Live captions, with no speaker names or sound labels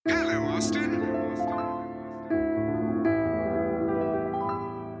Reflective,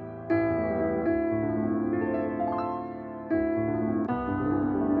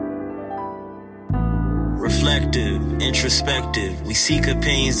 introspective, we seek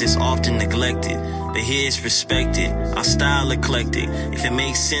opinions that's often neglected, but here it's respected, our style eclectic. If it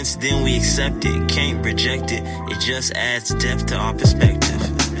makes sense, then we accept it, can't reject it, it just adds depth to our perspective.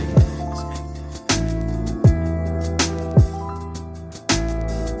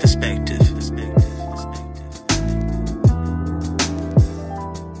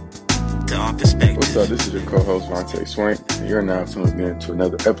 What's up? This is your co-host Vontae Swank, and you're now tuned in to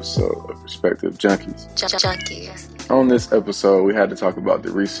another episode of Perspective Junkies. On this episode, we had to talk about the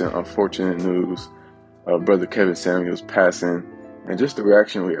recent unfortunate news of Brother Kevin Samuels passing, and just the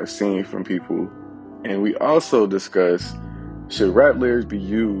reaction we have seen from people. And we also discuss, should rap lyrics be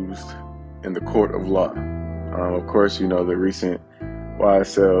used in the court of law? Of course, you know, the recent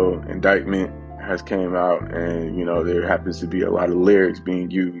YSL indictment has came out, and, you know, there happens to be a lot of lyrics being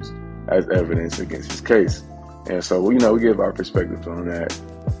used as evidence against his case. And so, you know, we give our perspective on that.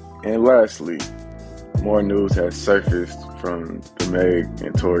 And lastly, more news has surfaced from the Meg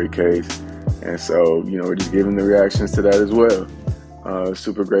and Tory case. And so, you know, we're just giving the reactions to that as well.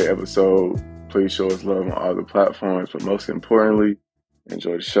 Super great episode. Please show us love on all the platforms, but most importantly,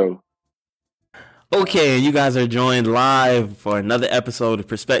 enjoy the show. Okay, and you guys are joined live for another episode of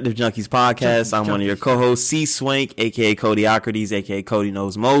Perspective Junkies podcast. I'm one of your co-hosts, C Swank, aka Codyocrates, aka Cody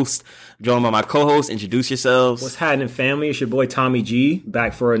Knows Most. Joined by my co-host. Introduce yourselves. What's happening, family? It's your boy Tommy G,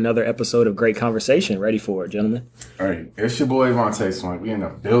 back for another episode of great conversation. Ready for it, gentlemen? All right, it's your boy Vontae Swank. We in the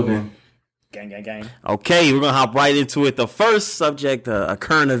building. Gang, gang, gang. Okay, we're gonna hop right into it. The first subject, a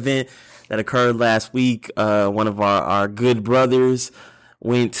current event that occurred last week. One of our good brothers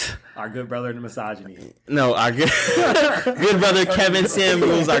went. Our good brother in the misogyny. No, our good brother Kevin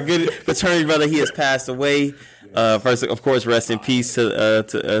Samuels, our good fraternity brother. He has passed away. First, of course, rest in peace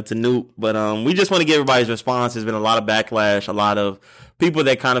to Newt. But we just want to get everybody's response. There's been a lot of backlash, a lot of people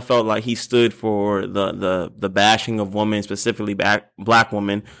that kind of felt like he stood for the bashing of women, specifically black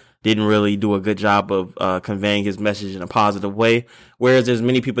women. Didn't really do a good job of conveying his message in a positive way. Whereas there's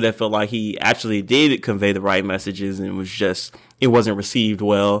many people that felt like he actually did convey the right messages, and it wasn't received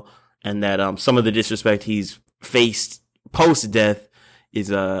well. And that some of the disrespect he's faced post-death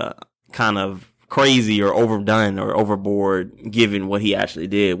is kind of crazy or overdone or overboard given what he actually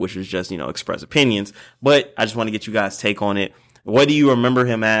did, which was just, you know, express opinions. But I just want to get you guys' take on it. What do you remember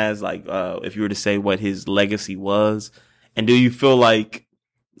him as, like, if you were to say what his legacy was? And do you feel like,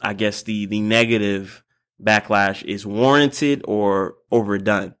 I guess, the negative backlash is warranted or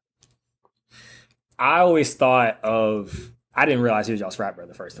overdone? I always thought of... I didn't realize he was y'all's frat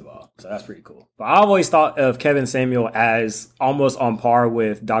brother, first of all. So that's pretty cool. But I always thought of Kevin Samuel as almost on par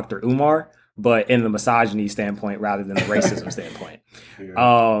with Dr. Umar, but in the misogyny standpoint rather than the racism standpoint.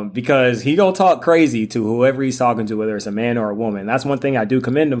 Yeah. Because he gonna talk crazy to whoever he's talking to, whether it's a man or a woman. That's one thing I do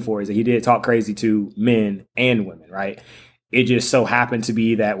commend him for, is that he did talk crazy to men and women, right? It just so happened to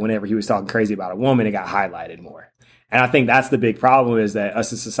be that whenever he was talking crazy about a woman, it got highlighted more. And I think that's the big problem, is that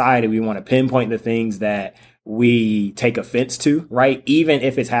us as society, we want to pinpoint the things that we take offense to, right? Even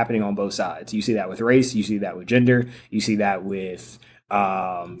if it's happening on both sides. You see that with race, you see that with gender, you see that with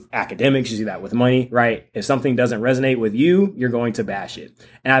academics, you see that with money, right? If something doesn't resonate with you, you're going to bash it.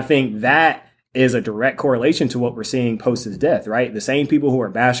 And I think that is a direct correlation to what we're seeing post his death, right? The same people who are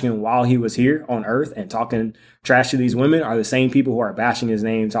bashing him while he was here on earth and talking trash to these women are the same people who are bashing his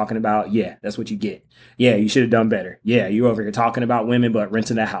name, talking about, yeah, that's what you get. Yeah, you should have done better. Yeah, you over here talking about women, but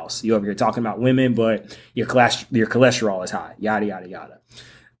renting a house. You over here talking about women, but your cholesterol is high, yada, yada, yada.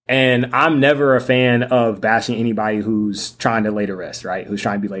 And I'm never a fan of bashing anybody who's trying to lay to rest, right? Who's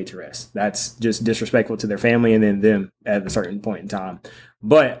trying to be laid to rest. That's just disrespectful to their family and then them at a certain point in time.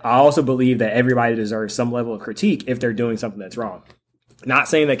 But I also believe that everybody deserves some level of critique if they're doing something that's wrong. Not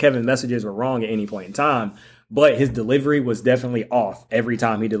saying that Kevin's messages were wrong at any point in time, but his delivery was definitely off every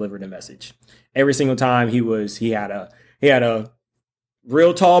time he delivered a message. Every single time he had a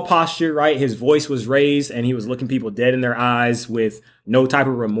real tall posture, right? His voice was raised and he was looking people dead in their eyes with no type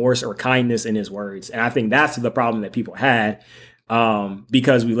of remorse or kindness in his words. And I think that's the problem that people had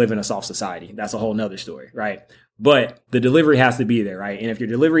because we live in a soft society. That's a whole nother story, right? But the delivery has to be there, right? And if your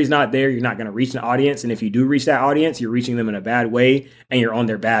delivery is not there, you're not going to reach an audience. And if you do reach that audience, you're reaching them in a bad way and you're on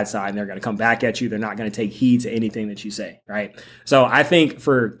their bad side and they're going to come back at you. They're not going to take heed to anything that you say, right? So I think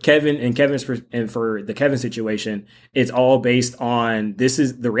for Kevin and for the Kevin situation, it's all based on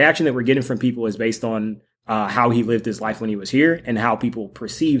the reaction that we're getting from people is based on how he lived his life when he was here and how people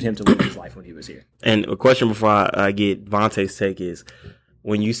perceived him to live his life when he was here. And a question before I get Vontae's take is,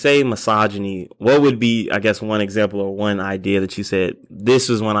 when you say misogyny, what would be, I guess, one example or one idea that you said, this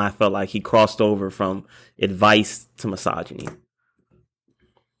was when I felt like he crossed over from advice to misogyny?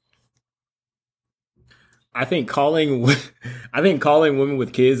 I think calling women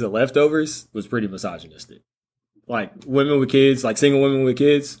with kids the leftovers was pretty misogynistic. Like women with kids, like single women with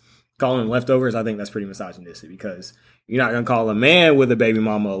kids, calling them leftovers, I think that's pretty misogynistic because you're not going to call a man with a baby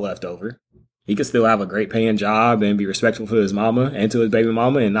mama a leftover. He could still have a great paying job and be respectful to his mama and to his baby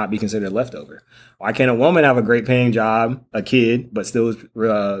mama and not be considered a leftover. Why can't a woman have a great paying job, a kid, but still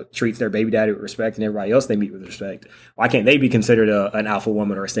treats their baby daddy with respect and everybody else they meet with respect? Why can't they be considered an alpha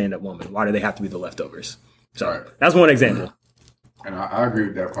woman or a stand-up woman? Why do they have to be the leftovers? So that's one example. And I agree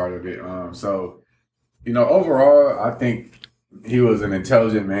with that part of it. So, overall, I think he was an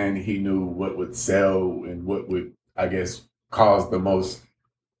intelligent man. He knew what would sell and what would, I guess, cause the most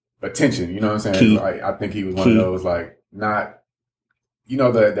attention. You know what I'm saying? Like, I think he was one of those, like, not,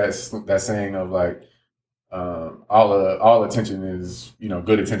 that saying of like, all attention is,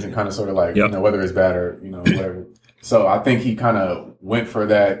 good attention, kind of sort of like, whether it's bad or, whatever. So I think he kind of went for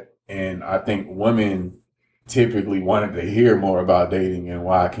that. And I think women typically wanted to hear more about dating and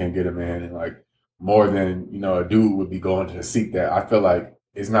why I can't get a man, and like more than, a dude would be going to seek that. I feel like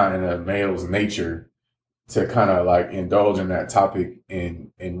it's not in a male's nature to kind of like indulge in that topic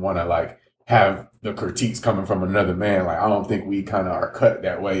and want to like have the critiques coming from another man. Like, I don't think we kind of are cut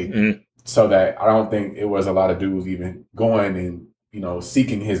that way. So that I don't think it was a lot of dudes even going and,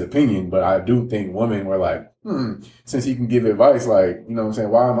 seeking his opinion. But I do think women were like, since he can give advice, like, what I'm saying,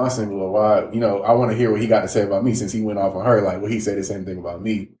 why am I single? Or why, I want to hear what he got to say about me, since he went off on her, like, well, he said the same thing about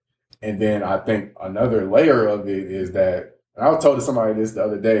me. And then I think another layer of it is that, and I was told to somebody this the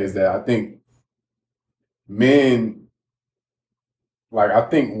other day, is that I think women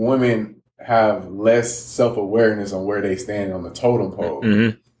have less self-awareness on where they stand on the totem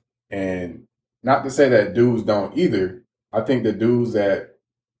pole. And not to say that dudes don't either. I think the dudes that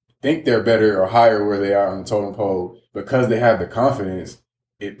think they're better or higher where they are on the totem pole, because they have the confidence,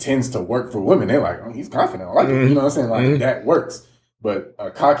 it tends to work for women. They're like, oh, he's confident. I like it. You know what I'm saying? Like, that works. But a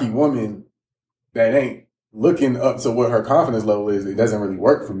cocky woman that ain't looking up to what her confidence level is, it doesn't really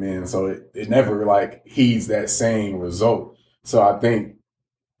work for men. So it never like heeds that same result. So I think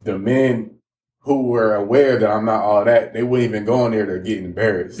the men who were aware that I'm not all that, they wouldn't even go in there to get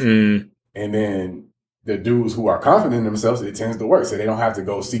embarrassed. And then the dudes who are confident in themselves, it tends to work. So they don't have to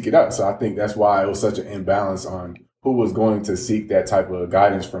go seek it out. So I think that's why it was such an imbalance on who was going to seek that type of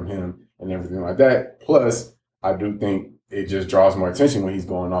guidance from him and everything like that. Plus, I do think it just draws more attention when he's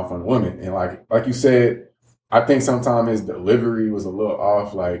going off on women. And like you said, I think sometimes his delivery was a little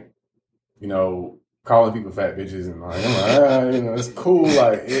off, like, calling people fat bitches and like, I'm like, it's cool.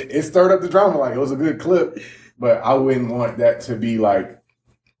 Like, it stirred up the drama. Like, it was a good clip, but I wouldn't want that to be like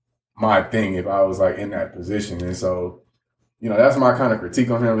my thing if I was like in that position. And so, that's my kind of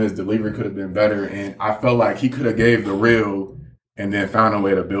critique on him. His delivery could have been better. And I felt like he could have gave the real and then found a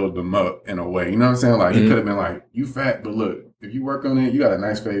way to build them up in a way. You know what I'm saying? Like, he could have been like, you fat, but look, if you work on it, you got a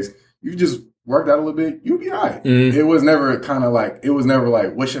nice face. You just worked out a little bit, you'll be all right. It was never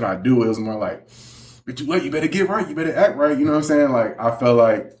like, what should I do? It was more like, but you better get right. You better act right. You know what I'm saying? Like, I felt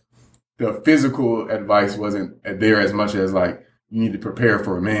like the physical advice wasn't there as much as like, you need to prepare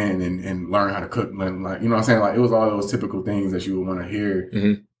for a man and learn how to cook. And like, you know what I'm saying? Like, it was all those typical things that you would want to hear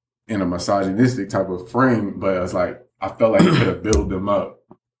in a misogynistic type of frame. But it's like, I felt like it could have built them up,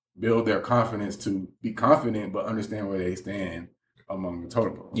 build their confidence to be confident, but understand where they stand among the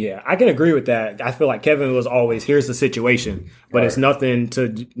totem pole. Yeah, I can agree with that. I feel like Kevin was always, here's the situation, but there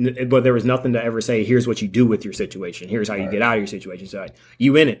was nothing to ever say, here's what you do with your situation. Here's how you get out of your situation. So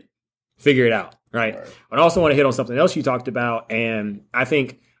you in it, figure it out. Right. But I also want to hit on something else you talked about. And I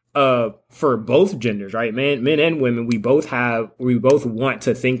think for both genders, right, men and women, we both want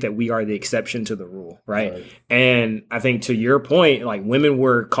to think that we are the exception to the rule. Right. And I think to your point, like, women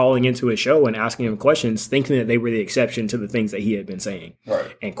were calling into his show and asking him questions, thinking that they were the exception to the things that he had been saying.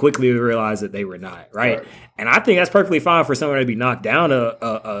 Right. And quickly realized that they were not. Right. And I think that's perfectly fine for someone to be knocked down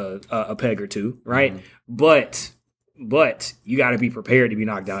a peg or two. Right. But you got to be prepared to be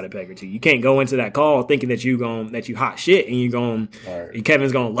knocked down a peg or two. You can't go into that call thinking that you hot shit and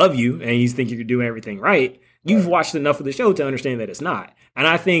Kevin's gonna love you and you think you're doing everything right. You've watched enough of the show to understand that it's not. And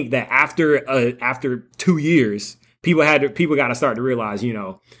I think that after 2 years, people got to start to realize,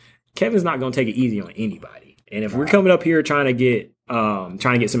 Kevin's not gonna take it easy on anybody. And if we're coming up here trying to get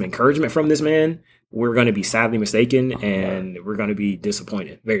some encouragement from this man, we're going to be sadly mistaken and we're going to be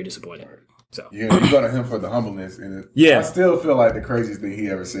disappointed, very disappointed. So yeah, you go to him for the humbleness, and I still feel like the craziest thing he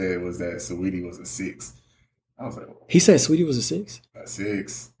ever said was that Saweetie was a 6. I was like, he said Sweetie was a 6? A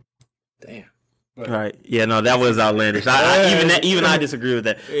 6. Damn. But, right. Yeah, no, that was outlandish. Even I disagree with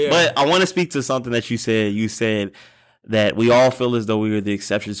that. Yeah. But I want to speak to something that you said. You said that we all feel as though we are the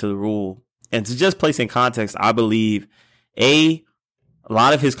exception to the rule. And to just place in context, I believe, a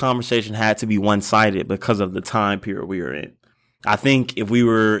lot of his conversation had to be one-sided because of the time period we were in. I think if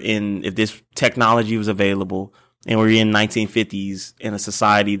this technology was available and we're in 1950s in a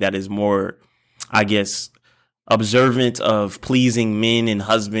society that is more, I guess, observant of pleasing men and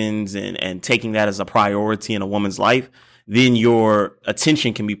husbands and taking that as a priority in a woman's life, then your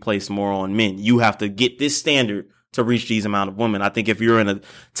attention can be placed more on men. You have to get this standard to reach these amount of women. I think if you're in a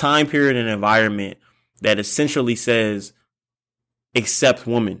time period and environment that essentially says accept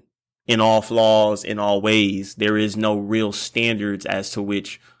women in all flaws, in all ways, there is no real standards as to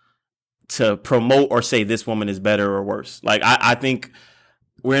which to promote or say this woman is better or worse. Like, I think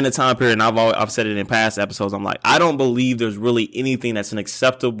we're in a time period, and I've said it in past episodes, I'm like, I don't believe there's really anything that's an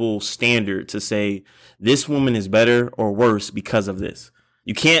acceptable standard to say this woman is better or worse because of this.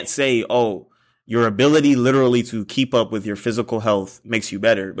 You can't say, oh, your ability literally to keep up with your physical health makes you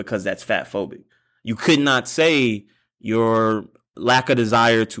better because that's fat phobic. You could not say your lack of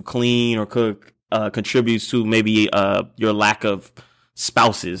desire to clean or cook contributes to maybe your lack of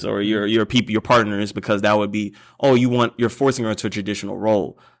spouses or your partners, because that would be, oh, you're forcing her into a traditional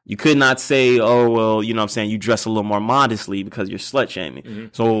role. You could not say, oh, well, you know what I'm saying, you dress a little more modestly because you're slut shaming. Mm-hmm.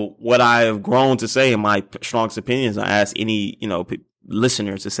 So what I have grown to say in my strongest opinions, I ask any,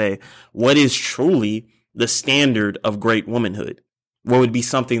 listeners to say, what is truly the standard of great womanhood? What would be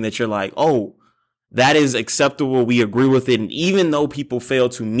something that you're like, oh, that is acceptable, we agree with it, and even though people fail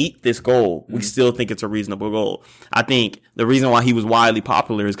to meet this goal, we still think it's a reasonable goal. I think the reason why he was widely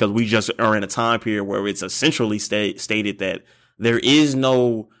popular is because we just are in a time period where it's essentially stated that there is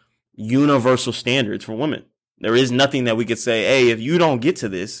no universal standards for women. There is nothing that we could say, hey, if you don't get to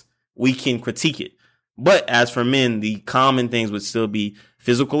this, we can critique it. But as for men, the common things would still be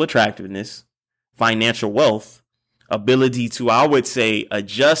physical attractiveness, financial wealth, ability to, I would say,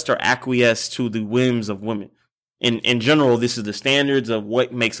 adjust or acquiesce to the whims of women. In general, this is the standards of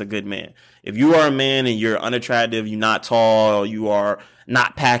what makes a good man. If you are a man and you're unattractive, you're not tall, you are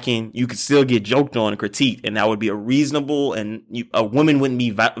not packing, you could still get joked on and critiqued, and that would be a reasonable, and a woman wouldn't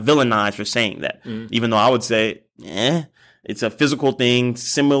be villainized for saying that. Even though I would say, it's a physical thing,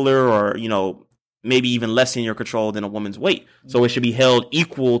 similar or, maybe even less in your control than a woman's weight. So it should be held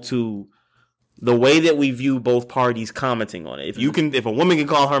equal to the way that we view both parties commenting on it. If a woman can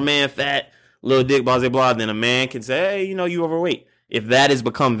call her man fat, little dick, blah, blah, blah, then a man can say, hey, you overweight. If that has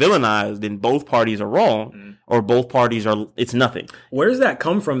become villainized, then both parties are wrong, or both parties it's nothing. Where does that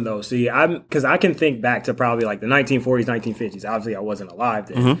come from, though? See, because I can think back to probably like the 1940s, 1950s. Obviously, I wasn't alive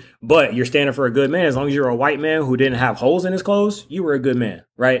then. But you're standing for a good man. As long as you're a white man who didn't have holes in his clothes, you were a good man,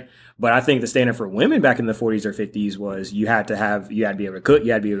 right? But I think the standard for women back in the 40s or 50s was you had to be able to cook,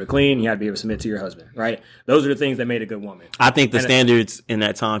 you had to be able to clean, you had to be able to submit to your husband, right? Those are the things that made a good woman. I think the standards in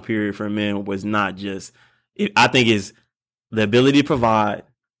that time period for men was not just, I think is the ability to provide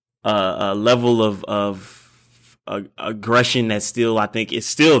a level of aggression that still, I think, is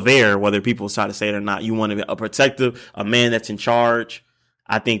still there, whether people try to say it or not. You want to be a protective, a man that's in charge.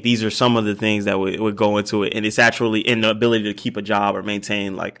 I think these are some of the things that would go into it. And it's actually in the ability to keep a job or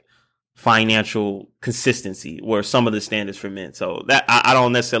maintain like financial consistency were some of the standards for men. So that I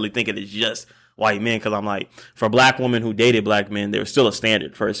don't necessarily think it is just white men, because I'm like, for black women who dated black men, there's still a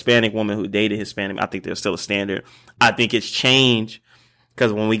standard. For Hispanic women who dated Hispanic, I think there's still a standard. I think it's changed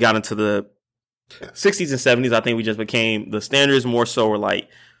because when we got into the 60s and 70s, I think we just became, the standards more so were like,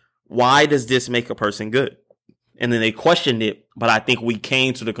 why does this make a person good? And then they questioned it, but I think we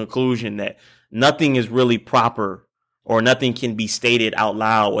came to the conclusion that nothing is really proper or nothing can be stated out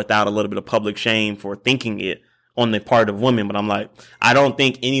loud without a little bit of public shame for thinking it on the part of women. But I'm like, I don't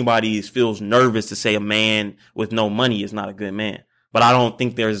think anybody feels nervous to say a man with no money is not a good man. But I don't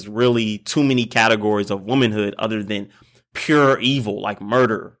think there's really too many categories of womanhood other than pure evil, like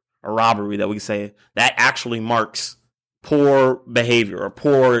murder or robbery, that we say that actually marks poor behavior or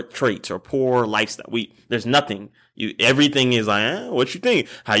poor traits or poor lifestyle. There's nothing. Everything is like, what you think?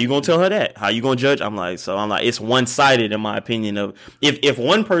 How you gonna tell her that? How you gonna judge? I'm like, it's one-sided in my opinion of if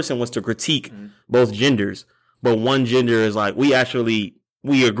one person was to critique both genders, but one gender is like, we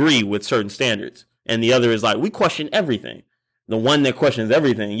agree with certain standards, and the other is like, we question everything. The one that questions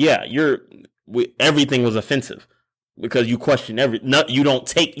everything, everything was offensive because you question you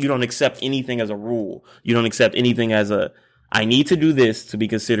don't accept anything as a rule. You don't accept anything as I need to do this to be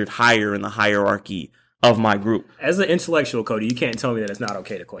considered higher in the hierarchy of my group. As an intellectual, Cody, you can't tell me that it's not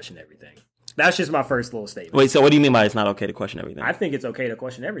okay to question everything. That's just my first little statement. Wait, so what do you mean by it's not okay to question everything? I think it's okay to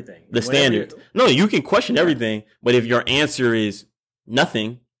question everything. The standard. No, you can question everything, but if your answer is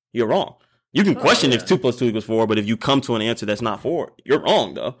nothing, you're wrong. You can question if 2 + 2 = 4, but if you come to an answer that's not 4, you're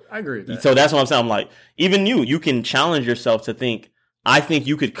wrong, though. I agree with that. So that's what I'm saying. I'm like, even you can challenge yourself to think, I think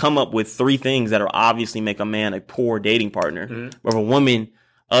you could come up with 3 things that are obviously make a man a poor dating partner. Mm-hmm. Or a woman,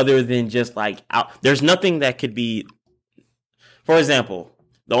 other than just like, there's nothing that could be, for example,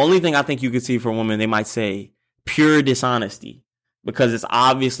 the only thing I think you could see for a woman, they might say pure dishonesty, because it's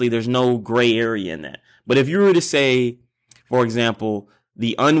obviously there's no gray area in that. But if you were to say, for example,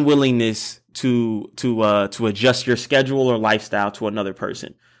 the unwillingness to adjust your schedule or lifestyle to another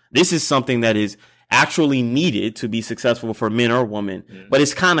person, this is something that is actually needed to be successful for men or women, but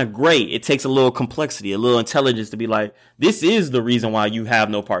it's kind of great. It takes a little complexity, a little intelligence to be like, this is the reason why you have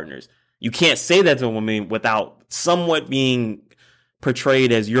no partners. You can't say that to a woman without somewhat being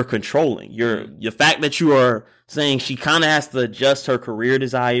portrayed as you're controlling. The fact that you are saying she kind of has to adjust her career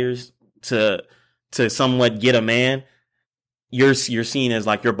desires to somewhat get a man, you're seen as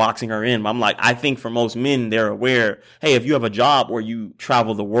like you're boxing her in. But I'm like, I think for most men, they're aware, hey, if you have a job where you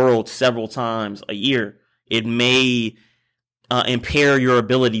travel the world several times a year, it may impair your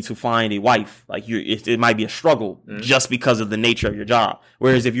ability to find a wife. Like it might be a struggle just because of the nature of your job.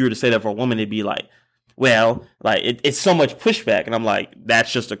 Whereas if you were to say that for a woman, it'd be like, well, like it's so much pushback. And I'm like,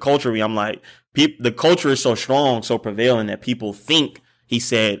 that's just a culture. I'm like, the culture is so strong, so prevalent that people think he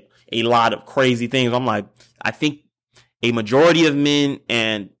said a lot of crazy things. I'm like, I think a majority of men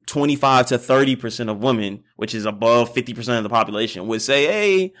and 25 to 30% of women, which is above 50% of the population, would say,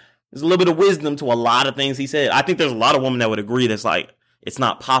 hey, there's a little bit of wisdom to a lot of things he said. I think there's a lot of women that would agree that's like, it's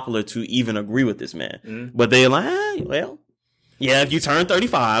not popular to even agree with this man. But they're like, well, yeah, if you turn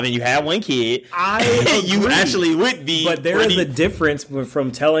 35 and you have 1 kid, you actually would be. But there is a difference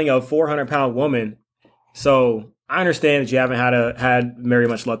from telling a 400-pound woman. So I understand that you haven't had very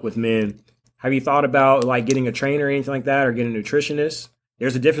much luck with men. Have you thought about like getting a trainer or anything like that, or getting a nutritionist?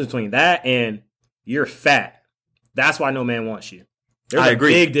 There's a difference between that and you're fat. That's why no man wants you. There's a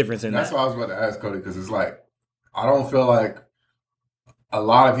big difference in that. That's what I was about to ask, Cody, because it's like, I don't feel like a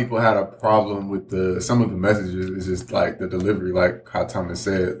lot of people had a problem with some of the messages. It's just like the delivery, like how Thomas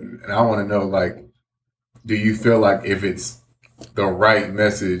said. And I want to know, like, do you feel like if it's the right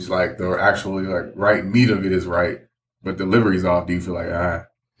message, like the actually like right meat of it is right, but delivery's off, do you feel like,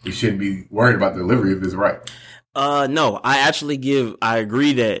 you shouldn't be worried about delivery if it's right? No, I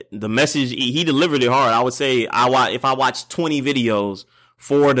agree that the message, he delivered it hard. I would say if I watch 20 videos,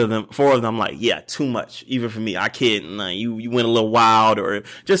 4 of them, like, yeah, too much. Even for me, I can't, like, you went a little wild or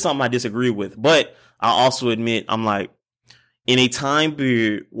just something I disagree with. But I also admit, I'm like, in a time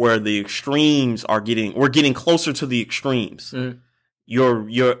period where the extremes we're getting closer to the extremes. To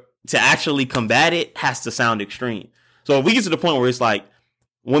actually combat it has to sound extreme. So if we get to the point where it's like,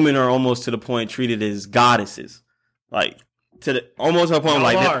 women are almost to the point treated as goddesses, like almost to the point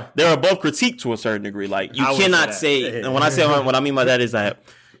like they're above critique to a certain degree. Like you cannot say, and when I say what I mean by that is that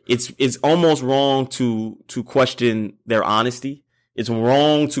it's almost wrong to question their honesty. It's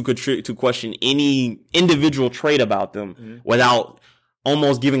wrong to question any individual trait about them without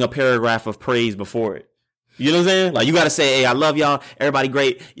almost giving a paragraph of praise before it. You know what I'm saying? Like you got to say, hey, I love y'all, everybody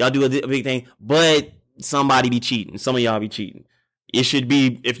great, y'all do a big thing, but somebody be cheating, some of y'all be cheating. It should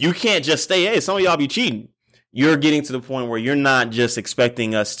be, if you can't just say, hey, some of y'all be cheating, you're getting to the point where you're not just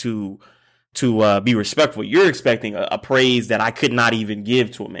expecting us to be respectful. You're expecting a praise that I could not even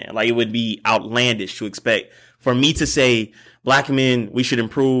give to a man. Like it would be outlandish to expect for me to say, black men, we should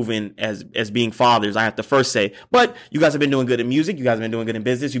improve in as being fathers. I have to first say, but you guys have been doing good in music. You guys have been doing good in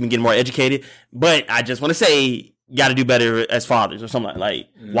business. You've been getting more educated. But I just want to say, you got to do better as fathers or something like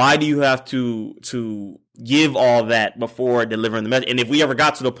why do you have to give all that before delivering the message? And if we ever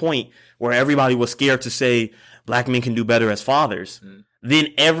got to the point where everybody was scared to say black men can do better as fathers, then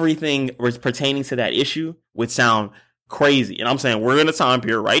everything pertaining to that issue would sound crazy. And I'm saying we're in a time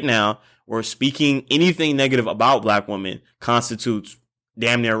period right now where speaking anything negative about black women constitutes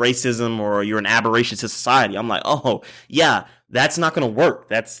damn near racism or you're an aberration to society. I'm like, oh yeah, that's not going to work.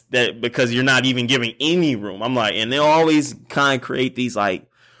 That's because you're not even giving any room. I'm like, and they'll always kind of create these like,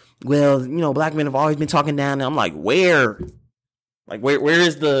 well, you know, black men have always been talking down. And I'm like, where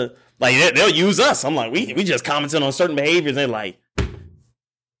is the, like, they'll use us. I'm like, we just commented on certain behaviors. They're like,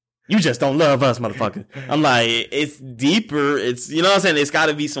 you just don't love us, motherfucker. I'm like, it's deeper. It's, you know what I'm saying? It's got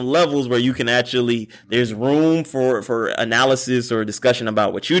to be some levels where you can actually, there's room for analysis or discussion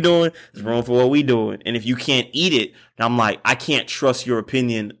about what you're doing. There's room for what we doing. And if you can't eat it, I'm like, I can't trust your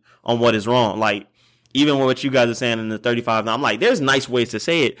opinion on what is wrong. Like, even what you guys are saying in the 35, I'm like, there's nice ways to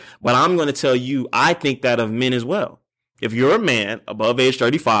say it, but I'm going to tell you, I think that of men as well. If you're a man above age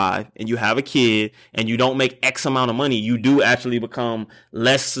 35 and you have a kid and you don't make X amount of money, you do actually become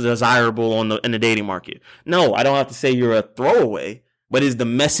less desirable in the dating market. No, I don't have to say you're a throwaway, but is the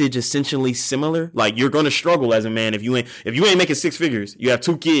message essentially similar? Like, you're going to struggle as a man if you ain't making 6 figures. You have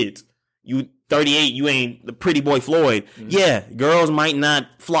 2 kids. You 38, you ain't the pretty boy Floyd. Mm-hmm. Yeah, girls might not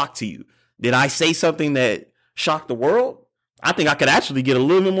flock to you. Did I say something that shocked the world? I think I could actually get a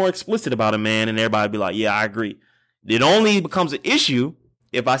little bit more explicit about a man and everybody be like, yeah, I agree. It only becomes an issue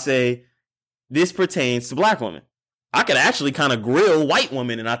if I say this pertains to black women. I could actually kind of grill white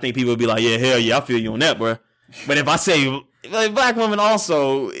women, and I think people would be like, yeah, hell yeah, I feel you on that, bro. But if I say like, black women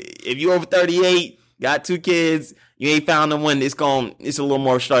also, if you over 38, got 2 kids, you ain't found the one, it's a little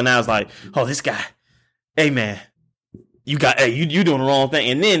more strong. Now it's like, oh, this guy, hey man, you doing the wrong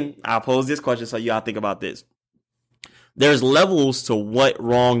thing. And then I'll pose this question so y'all think about this. There's levels to what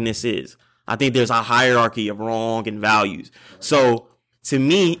wrongness is. I think there's a hierarchy of wrong and values. So to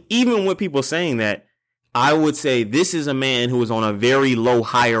me, even with people saying that, I would say this is a man who is on a very low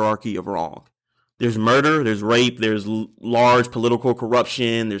hierarchy of wrong. There's murder, there's rape, there's large political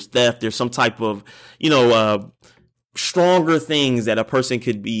corruption, there's theft, there's some type of, stronger things that a person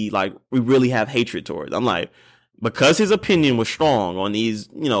could be like, we really have hatred towards. I'm like, because his opinion was strong on these,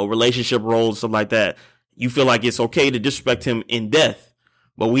 relationship roles, stuff like that, you feel like it's okay to disrespect him in death.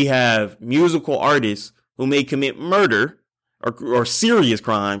 But we have musical artists who may commit murder or serious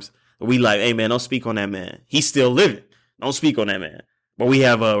crimes. We like, hey man, don't speak on that man. He's still living. Don't speak on that man. But we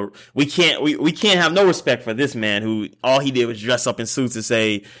can't have no respect for this man who all he did was dress up in suits and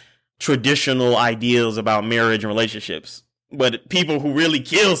say traditional ideals about marriage and relationships. But people who really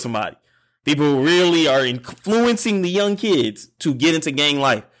kill somebody, people who really are influencing the young kids to get into gang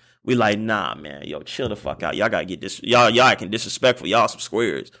life, we like, nah, man, yo, chill the fuck out. Y'all gotta get this. Y'all acting disrespectful. Y'all some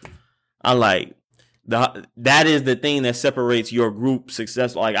squares. I like that is the thing that separates your group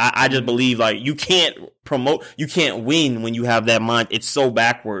successful. Like, I just believe like you can't win when you have that mind. It's so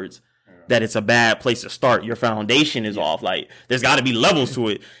backwards that it's a bad place to start. Your foundation is off. Like, there's got to be levels to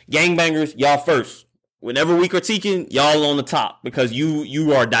it. Gangbangers, y'all first. Whenever we critiquing, y'all on the top because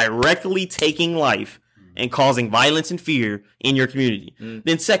you are directly taking life and causing violence and fear in your community.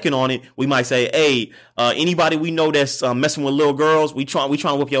 Then second on it, we might say, hey, anybody we know that's messing with little girls, we trying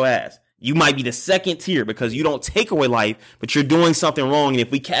to whoop your ass. You might be the second tier because you don't take away life, but you're doing something wrong. And if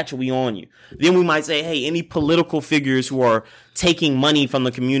we catch it, we on you. Then we might say, hey, any political figures who are taking money from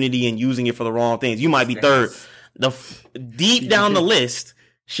the community and using it for the wrong things, you might be third. Deep down the list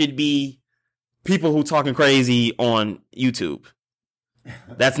should be people who talking crazy on YouTube.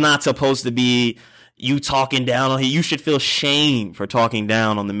 That's not supposed to be you talking down on him. You should feel shame for talking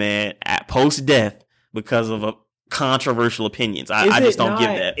down on the man at post-death because of controversial opinions. I just don't give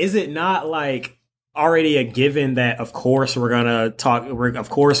that. Is it not like already a given that of course we're going to talk, of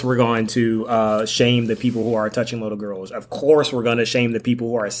course we're going to shame the people who are touching little girls. Of course we're going to shame the people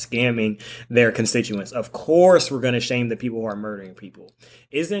who are scamming their constituents. Of course we're going to shame the people who are murdering people.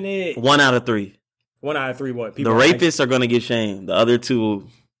 Isn't it? 1 out of 3. 1 out of 3 what? People the rapists are going to get shamed. The other 2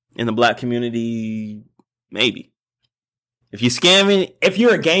 in the black community, maybe. If you're scamming, if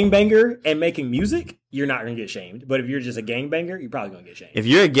you're a gangbanger and making music, you're not going to get shamed. But if you're just a gangbanger, you're probably going to get shamed. If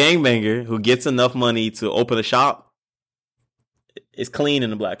you're a gangbanger who gets enough money to open a shop, it's clean in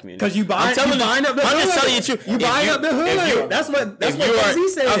the black community. Because you buying up the hood. I'm just telling you the truth. You buying up the hood. That's what he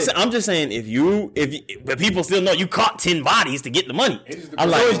said. I'm just saying, but people still know you caught 10 bodies to get the money.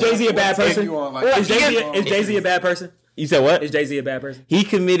 So is Jay-Z a bad person? Is Jay-Z a bad person? You said what? Is Jay-Z a bad person? He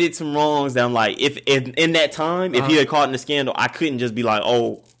committed some wrongs that I'm like, if in that time, if he had caught in the scandal, I couldn't just be like,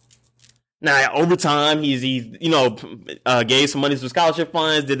 oh. Now, over time, he's gave some money to scholarship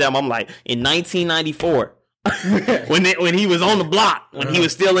funds, did that. I'm like, in 1994, when he was on the block, when he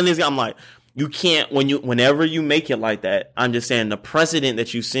was still in his, I'm like, you can't, whenever you make it like that, I'm just saying the precedent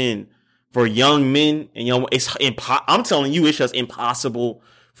that you send for young men and I'm telling you, it's just impossible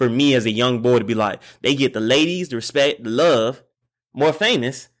for me as a young boy to be like, they get the ladies, the respect, the love, more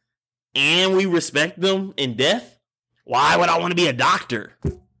famous, and we respect them in death. Why would I want to be a doctor?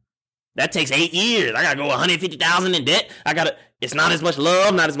 That takes 8 years. I gotta go 150,000 in debt. It's not as much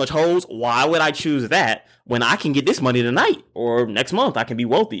love, not as much hoes. Why would I choose that when I can get this money tonight or next month? I can be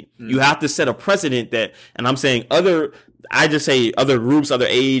wealthy. You have to set a precedent that, and I'm saying other groups, other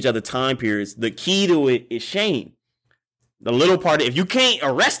age, other time periods. The key to it is shame. The little part, if you can't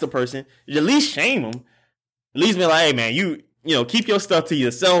arrest the person, you at least shame them. At least be like, hey man, you keep your stuff to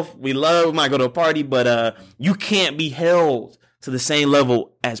yourself. We might go to a party, but you can't be held to the same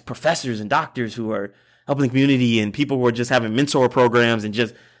level as professors and doctors who are helping the community and people who are just having mentor programs and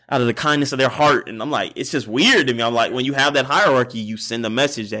just out of the kindness of their heart. And I'm like, it's just weird to me. I'm like, when you have that hierarchy, you send a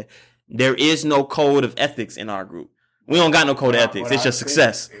message that there is no code of ethics in our group. We don't got no code of ethics. It's just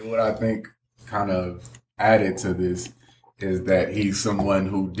success. What I think kind of added to this is that he's someone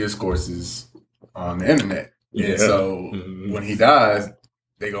who discourses on the internet. Yeah. And so when he dies,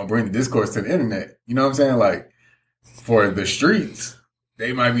 they're going to bring the discourse to the internet. You know what I'm saying? Like, for the streets,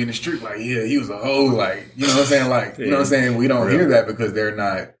 they might be in the street like, yeah, he was a hoe. Like, you know what I'm saying? Like, you know what I'm saying? We don't hear that because they're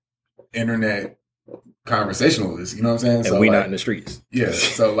not internet conversationalists. You know what I'm saying? And so we like, not in the streets. Yeah.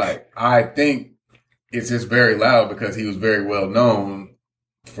 So, like, I think it's just very loud because he was very well known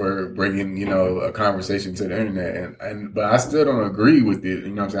for bringing, you know, a conversation to the internet. But I still don't agree with it.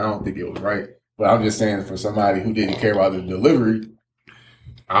 You know what I'm saying? I don't think it was right. But I'm just saying for somebody who didn't care about the delivery,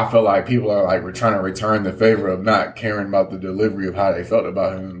 I feel like people are like, we're trying to return the favor of not caring about the delivery of how they felt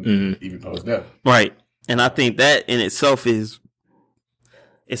about him, even post death. Right. And I think that in itself it's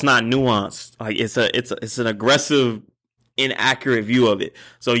not nuanced. Like it's an aggressive, inaccurate view of it.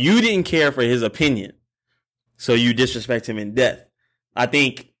 So you didn't care for his opinion, so you disrespect him in death. I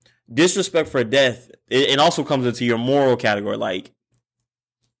think disrespect for death, it also comes into your moral category. Like,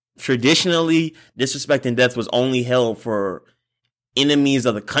 traditionally, disrespect in death was only held for enemies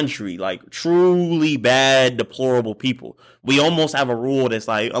of the country, like truly bad, deplorable people. We almost have a rule that's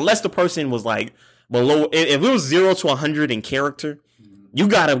like, unless the person was like below, if it was 0 to 100 in character, you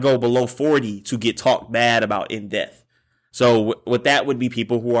gotta go below 40 to get talked bad about in death. So what that would be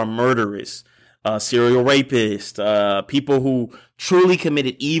people who are murderers, serial rapists, people who truly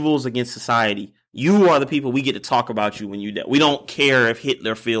committed evils against society. You are the people we get to talk about you when you die. We don't care if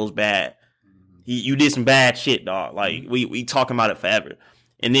Hitler feels bad. You did some bad shit, dog. Like, we talking about it forever.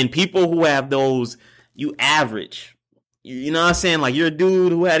 And then people who have those, you average. You know what I'm saying? Like, you're a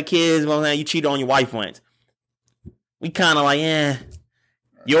dude who had kids, you cheated on your wife once. We kind of like,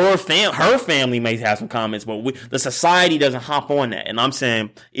 her family may have some comments, but the society doesn't hop on that. And I'm saying,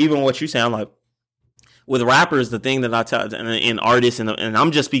 even what you say, I'm like, with rappers, the thing that I tell, in artists, and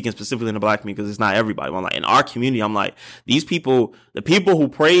I'm just speaking specifically in the black community because it's not everybody. I'm like, in our community, I'm like, these people, the people who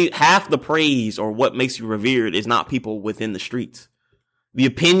praise, half the praise or what makes you revered is not people within the streets. The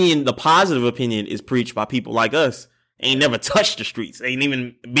opinion, the positive opinion is preached by people like us. Ain't never touched the streets. Ain't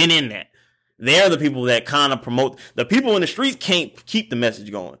even been in that. They're the people that kind of promote. The people in the streets can't keep the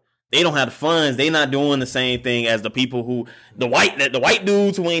message going. They don't have the funds. They not doing the same thing as the people who, the white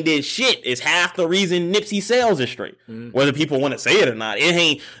dudes who ain't did shit is half the reason Nipsey sales is straight. Whether people want to say it or not. It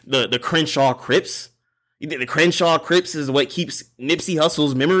ain't the Crenshaw Crips. You think the Crenshaw Crips is what keeps Nipsey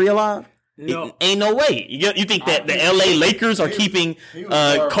Hussle's memory alive? No. Ain't no way. You think that the LA Lakers are keeping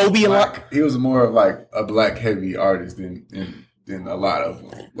Kobe alive? He was more of like a black heavy artist than a lot of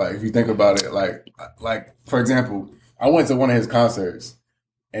them. Like, if you think about it, like for example, I went to one of his concerts.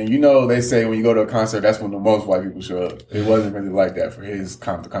 And you know, they say when you go to a concert, that's when the most white people show up. It wasn't really like that for his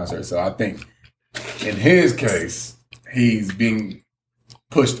concert. So I think in his case, he's being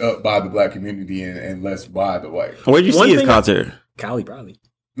pushed up by the black community and less by the white. Where'd you see his concert? Cali, probably.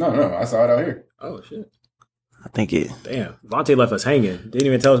 No, I saw it out here. Oh, shit. I think it. Damn, Vontae left us hanging. Didn't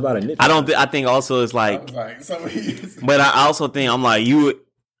even tell us about it. I think also it's like but I also think I'm like,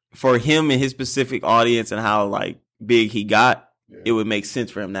 for him and his specific audience and how like big he got, it would make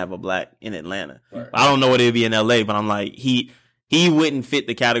sense for him to have a black in Atlanta. Right. I don't know what it would be in LA, but I'm like, he wouldn't fit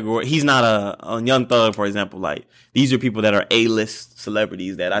the category. He's not a Young Thug, for example. Like, these are people that are A-list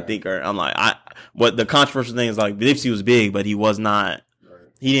celebrities that I think are, I'm like, what the controversial thing is, like, Nipsey was big, but he was not,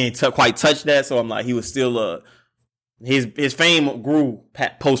 he didn't quite touch that. So I'm like, he was still his fame grew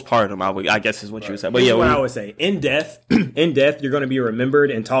postpartum, I guess is what you would say. But yeah, what I would say, in death, you're going to be remembered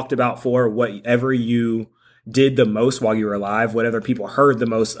and talked about for whatever you did the most while you were alive, whatever people heard the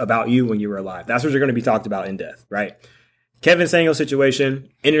most about you when you were alive. That's what you're going to be talked about in death, right? Kevin Samuels situation,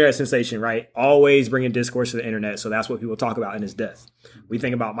 internet sensation, right? Always bringing discourse to the internet, so that's what people talk about in his death. We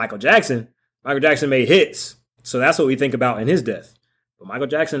think about Michael Jackson. Michael Jackson made hits, so that's what we think about in his death. But Michael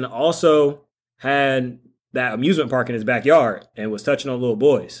Jackson also had that amusement park in his backyard and was touching on little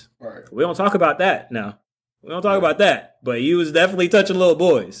boys. Right. We don't talk about that now. We don't talk about that, but he was definitely touching little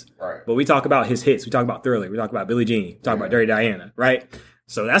boys. Right. But we talk about his hits. We talk about Thriller. We talk about Billie Jean. We talk about Dirty Diana, right?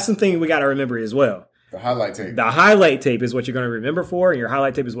 So that's something we got to remember as well. The highlight tape. The highlight tape is what you're going to remember for, and your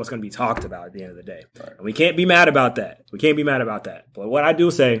highlight tape is what's going to be talked about at the end of the day. Right. And we can't be mad about that. But what I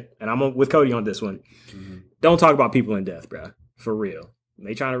do say, and I'm with Cody on this one, don't talk about people in death, bro. For real.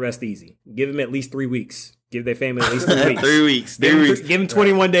 They trying to rest easy. Give them at least 3 weeks. Give their family at least 3 weeks. 3 weeks. Give them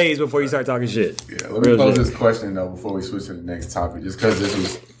 21 days before you start talking shit. Yeah, let me pose this question, though, before we switch to the next topic, just because this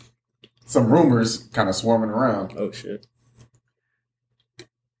was some rumors kind of swarming around. Oh, shit.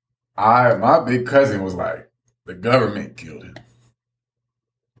 My big cousin was like, the government killed him.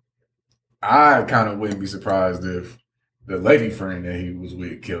 I kind of wouldn't be surprised if the lady friend that he was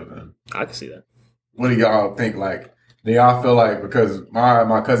with killed him. I can see that. What do y'all think? Like, do y'all feel like, because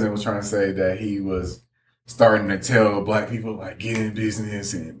my cousin was trying to say that he was starting to tell black people, like, get in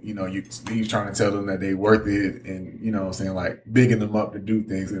business, and, you know, he was trying to tell them that they worth it, and, you know what I'm saying, like, bigging them up to do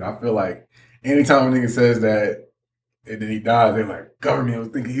things. And I feel like anytime a nigga says that, and then he dies, they're like, government was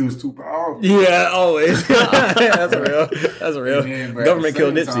thinking he was too powerful. Yeah, always. That's real. That's real. Then, Government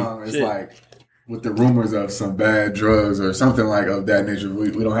killed Nipsey. It's like, with the rumors of some bad drugs or something like of that nature, we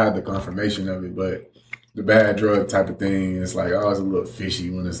don't have the confirmation of it, but the bad drug type of thing, it's like, oh, it's a little fishy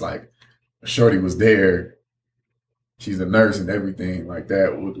when it's like, shorty was there, she's a nurse and everything like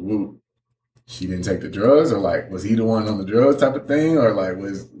that. She didn't take the drugs, or like, was he the one on the drugs type of thing, or like,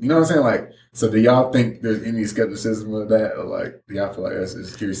 was, you know what I'm saying? Like, so do y'all think there's any skepticism of that, or like, do y'all feel like that's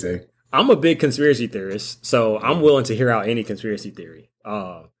just hearsay? I'm a big conspiracy theorist, so I'm willing to hear out any conspiracy theory.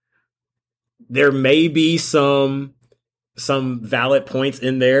 There may be some valid points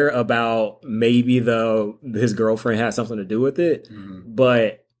in there about maybe his girlfriend had something to do with it,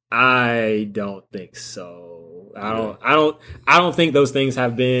 but I don't think so. I don't think those things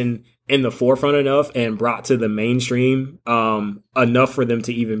have been in the forefront enough and brought to the mainstream enough for them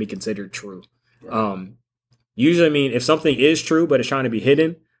to even be considered true. Right. Usually, I mean, if something is true but it's trying to be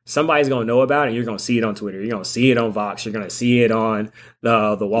hidden, somebody's going to know about it. You're going to see it on Twitter. You're going to see it on Vox. You're going to see it on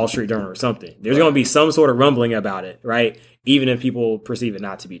the Wall Street Journal or something. There's going to be some sort of rumbling about it, right? Even if people perceive it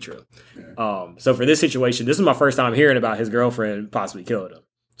not to be true. Yeah. So for this situation, this is my first time hearing about his girlfriend possibly killed him.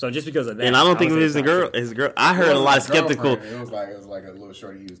 So just because of that, and I don't think it was his girl. I heard a lot of skeptical. It was like a little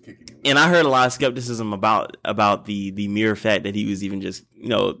shorty he was kicking him. And I heard a lot of skepticism about the mere fact that he was even just, you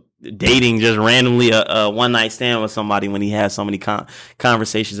know, dating just randomly a one night stand with somebody when he had so many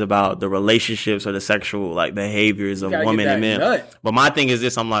conversations about the relationships or the sexual like behaviors of women and men. Nut. But my thing is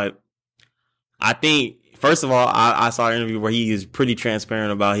this: I'm like, I think first of all, I saw an interview where he is pretty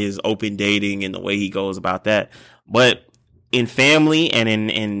transparent about his open dating and the way he goes about that, but in family and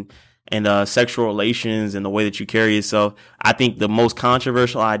in sexual relations and the way that you carry yourself, I think the most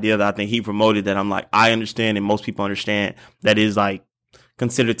controversial idea that I think he promoted that I'm like, I understand and most people understand that is like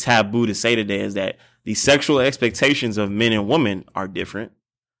considered taboo to say today is that the sexual expectations of men and women are different.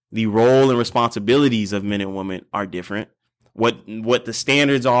 The role and responsibilities of men and women are different. What the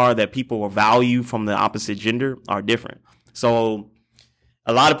standards are that people will value from the opposite gender are different. So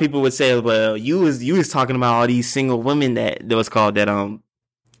a lot of people would say, well, you was talking about all these single women that was called that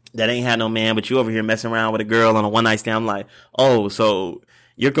ain't had no man, but you over here messing around with a girl on a one night stand. I'm like, oh, so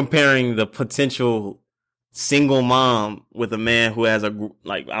you're comparing the potential single mom with a man who has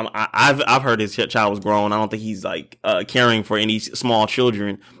I've heard his child was grown. I don't think he's like caring for any small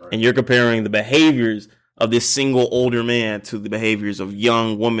children, right. And you're comparing the behaviors of this single older man to the behaviors of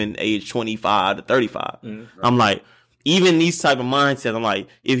young woman aged 25 to 35. Right. I'm like, even these type of mindsets, I'm like,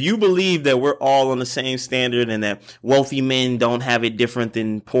 if you believe that we're all on the same standard and that wealthy men don't have it different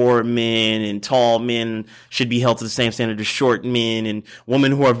than poor men and tall men should be held to the same standard as short men, and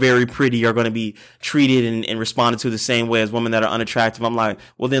women who are very pretty are going to be treated and responded to the same way as women that are unattractive, I'm like,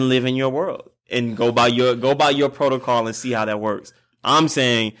 well, then live in your world and go by your protocol and see how that works. I'm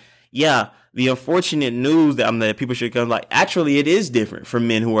saying, yeah, the unfortunate news that people should come like, actually, it is different for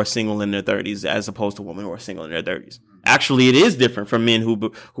men who are single in their 30s as opposed to women who are single in their 30s. Actually, it is different for men who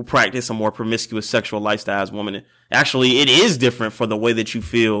practice a more promiscuous sexual lifestyle as women. Actually, it is different for the way that you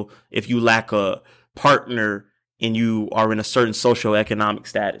feel if you lack a partner and you are in a certain socioeconomic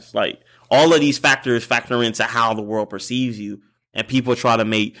status. Like, all of these factors factor into how the world perceives you. And people try to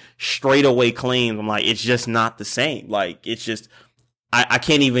make straightaway claims. I'm like, it's just not the same. Like, it's just, I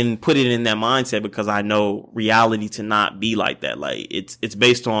can't even put it in that mindset because I know reality to not be like that. Like, it's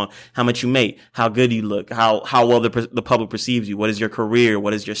based on how much you make, how good you look, how well the public perceives you, what is your career,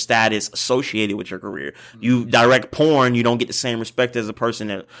 what is your status associated with your career. Mm-hmm. You direct porn, you don't get the same respect as a person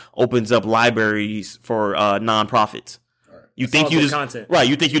that opens up libraries for nonprofits. You think you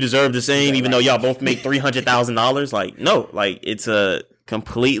you think you deserve the same, even though y'all both make $300,000. Like, no, like it's a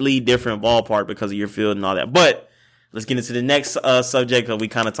completely different ballpark because of your field and all that. But let's get into the next subject because we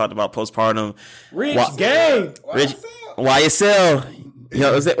kind of talked about postpartum. Gang. YSL.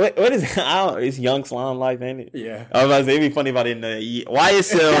 Yo, what is it? It's Young Slime Life, ain't it? Yeah. I was about to say, it'd be funny if I didn't know that.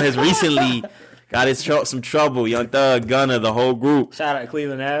 YSL has recently got his some trouble. Young Thug, Gunna, the whole group. Shout out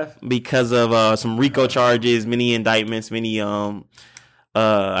Cleveland Ave. Because of some RICO charges, many indictments, many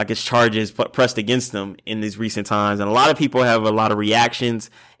I guess charges pressed against them in these recent times, and a lot of people have a lot of reactions.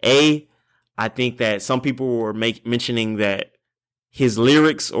 I think that some people were mentioning that his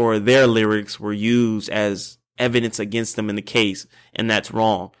lyrics or their lyrics were used as evidence against them in the case, and that's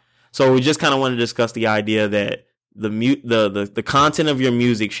wrong. So we just kind of want to discuss the idea that the content of your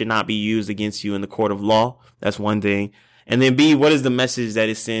music should not be used against you in the court of law. That's one thing. And then B, what is the message that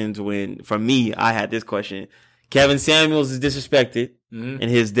it sends when, for me, I had this question. Kevin Samuels is disrespected in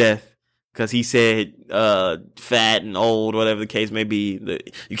his death because he said fat and old, whatever the case may be.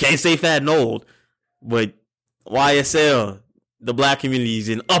 You can't say fat and old, but YSL, the black community is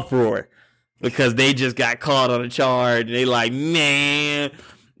in uproar because they just got caught on a charge. And they like, man,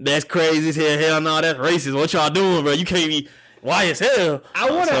 that's crazy as hell. Hell no, that's racist. What y'all doing, bro? You can't be YSL.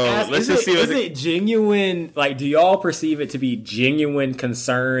 I want to ask, is it genuine? Like, do y'all perceive it to be genuine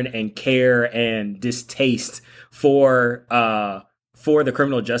concern and care and distaste for the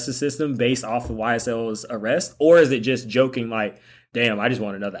criminal justice system based off of YSL's arrest? Or is it just joking like, damn, I just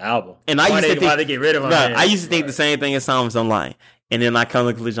want another album? And why they get rid of him? I used to think the same thing as Thomas. I'm like, and then I come to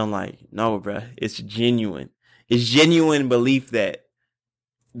the conclusion, I'm like, no, bro, it's genuine. It's genuine belief that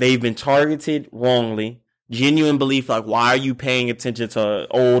they've been targeted wrongly. Genuine belief, like, why are you paying attention to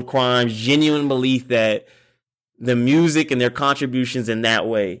old crimes? Genuine belief that the music and their contributions in that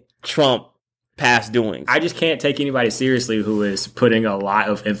way trump past doings. I just can't take anybody seriously who is putting a lot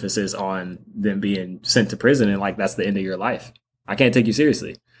of emphasis on them being sent to prison and like that's the end of your life. I can't take you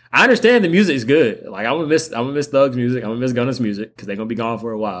seriously. I understand the music is good. Like, I'm gonna miss Thug's music. I'm gonna miss Gunna's music because they're gonna be gone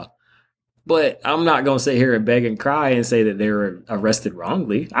for a while. But I'm not going to sit here and beg and cry and say that they were arrested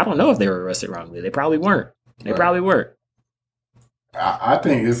wrongly. I don't know if they were arrested wrongly. They probably weren't. Probably weren't. I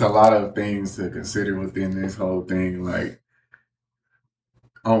think there's a lot of things to consider within this whole thing. Like,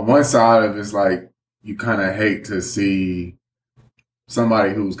 on one side of it's like, you kind of hate to see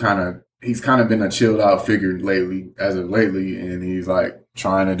somebody who's he's kind of been a chilled out figure lately, and he's like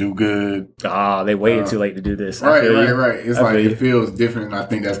trying to do good. They waited too late to do this. Right. It's like, it feels different. And I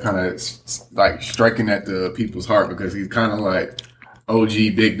think that's kind of like striking at the people's heart because he's kind of like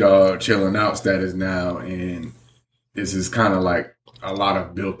OG big dog chilling out status now. And this is kind of like a lot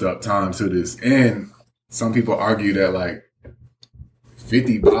of built up time to this. And some people argue that like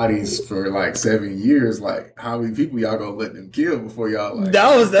 50 bodies for like 7 years, like how many people y'all gonna let them kill before y'all like?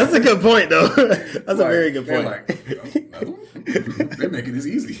 That's a good point though. That's like, a very good point. Like, no, they're making this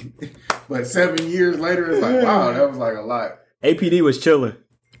easy. But 7 years later, it's like, wow, that was like a lot. APD was chilling.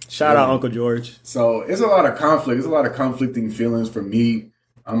 Shout out Uncle George. So it's a lot of conflict. It's a lot of conflicting feelings for me.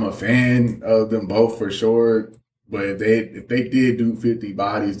 I'm a fan of them both for sure. But if they did do 50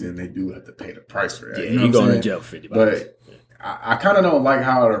 bodies, then they do have to pay the price for that. Yeah, you going to jail for 50 bodies. But I kind of don't like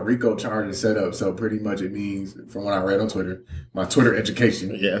how the RICO charge is set up. So pretty much it means, from what I read on Twitter, my Twitter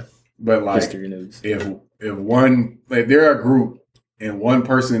education. Yeah. But like, history news. If one, like, they're a group and one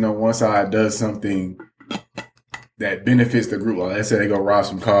person on one side does something that benefits the group, like let's say they go rob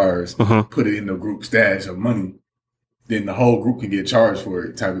some cars, put it in the group stash of money, then the whole group can get charged for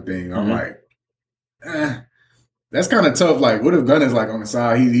it, type of thing. I'm like, that's kind of tough. Like, what if Gunna's like on the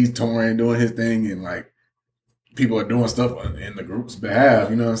side, he's touring, doing his thing, and like people are doing stuff in the group's behalf?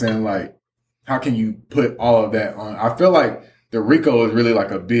 You know what I'm saying? Like, how can you put all of that on? I feel like the RICO is really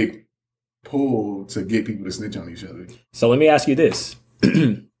like a big pull to get people to snitch on each other. So let me ask you this.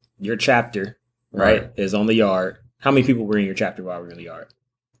 Your chapter, right, is on the yard. How many people were in your chapter while we were in the yard?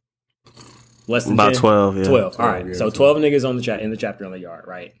 Less than about 10? 12, yeah. 12. All right. So 12 niggas on in the chapter on the yard,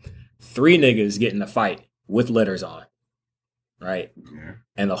 right? 3 niggas get in a fight with letters on, right? Yeah.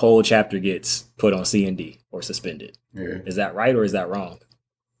 And the whole chapter gets put on C&D or suspended. Yeah. Is that right or is that wrong?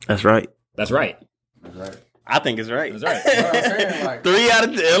 That's right. That's right. That's right. I think it's right. That's right. What I'm saying, like, 3 out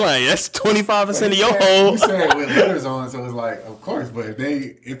of 10, like that's 25% of your whole. You said with letters on, so it's like, of course. But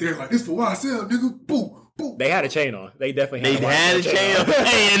if they're like, this for YSL, nigga, boo. They had a chain on. They definitely had a chain on.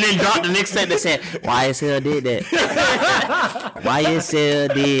 Hey, and then dropped the next sentence that said, YSL did that.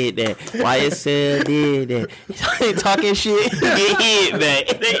 YSL did that. YSL did that. They talking shit. They hit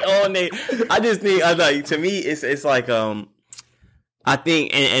that. They on it. I just think, to me, it's like, I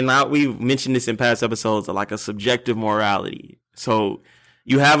think, and we've mentioned this in past episodes, like a subjective morality. So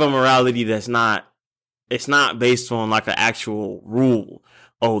you have a morality that's it's not based on like an actual rule.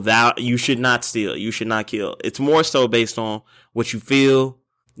 Oh, you should not steal, you should not kill. It's more so based on what you feel,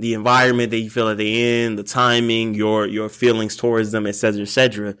 the environment that you feel that they're in, the timing, your feelings towards them, et cetera, et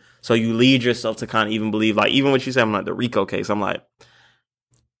cetera. So you lead yourself to kind of even believe, like, even what you said, I'm like the RICO case, I'm like,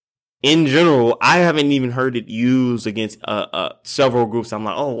 in general, I haven't even heard it used against several groups. I'm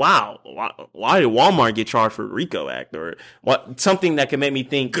like, oh wow, why did Walmart get charged for RICO Act or what? Something that can make me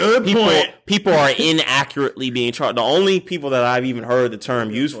think people are inaccurately being charged. The only people that I've even heard the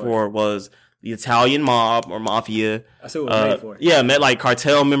term used for was the Italian mob or mafia. That's what it was made for. Yeah, met like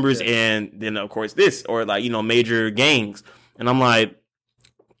cartel members, and then of course this or like major gangs. And I'm like,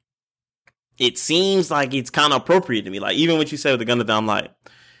 it seems like it's kind of appropriate to me. Like even what you said with the gun, I'm like,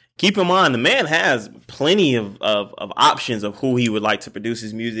 keep in mind, the man has plenty of options of who he would like to produce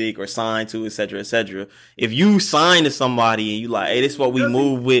his music or sign to, et cetera, et cetera. If you sign to somebody and you like, hey, this is what we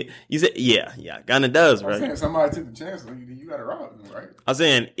move with, you say, yeah, Gunna does, right? I'm saying somebody took the chance, you got to rob them, right? I'm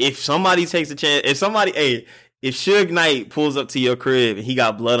saying if somebody takes a chance, if Suge Knight pulls up to your crib and he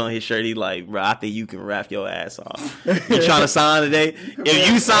got blood on his shirt, he like, bro, I think you can rap your ass off. You trying to sign today? If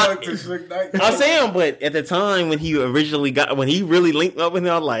you sign, I'm saying, but at the time when he really linked up with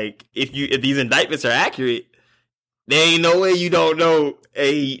him, I'm like, if these indictments are accurate, there ain't no way you don't know,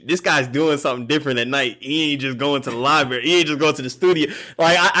 hey, this guy's doing something different at night. He ain't just going to the library. He ain't just going to the studio.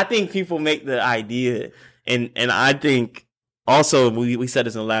 Like, I think people make the idea, and I think. Also, we said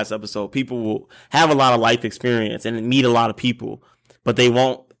this in the last episode, people will have a lot of life experience and meet a lot of people, but they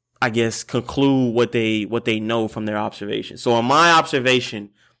won't, I guess, conclude what they know from their observation. So in my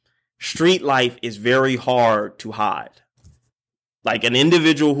observation, street life is very hard to hide. Like an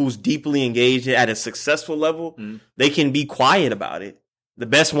individual who's deeply engaged at a successful level, they can be quiet about it. The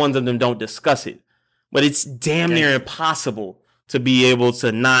best ones of them don't discuss it. But it's damn near impossible to be able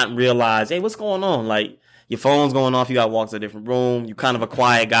to not realize, hey, what's going on? Like, your phone's going off. You got to walk to a different room. You kind of a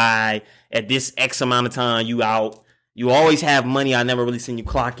quiet guy. At this X amount of time, you out. You always have money. I never really seen you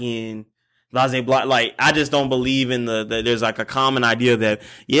clock in. Like, I just don't believe in there's like a common idea that,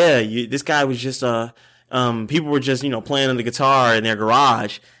 this guy was just, people were just, playing on the guitar in their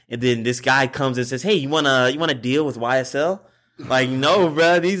garage. And then this guy comes and says, hey, you want to deal with YSL? Like, no,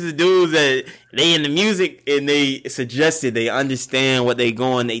 bro, these are dudes that they in the music and they suggested they understand what they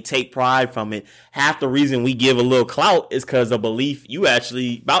going, they take pride from it. Half the reason we give a little clout is because of belief you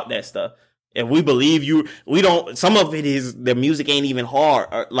actually about that stuff. If we believe you, we don't, some of it is the music ain't even hard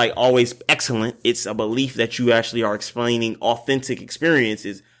or like always excellent. It's a belief that you actually are explaining authentic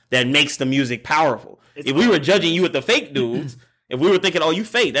experiences that makes the music powerful. If we were judging you with the fake dudes, if we were thinking, oh, you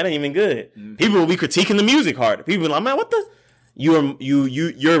fake, that ain't even good. People would be critiquing the music harder. People would be like, man, what the?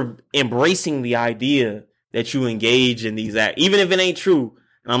 You're embracing the idea that you engage in these acts, even if it ain't true.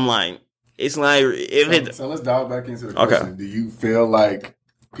 I'm like, it's like so let's dial back into the question. Okay. Do you feel like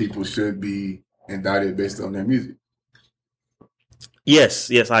people should be indicted based on their music?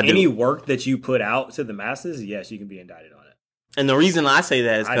 Yes, I do. Any work that you put out to the masses, yes, you can be indicted on it. And the reason I say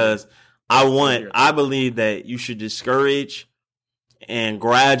that is because I believe that you should discourage, and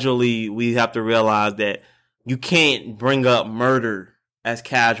gradually we have to realize that you can't bring up murder as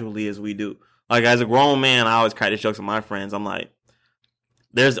casually as we do. Like, as a grown man, I always crack this jokes with my friends. I'm like,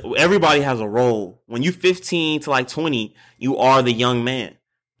 everybody has a role. When you're 15 to like 20, you are the young man.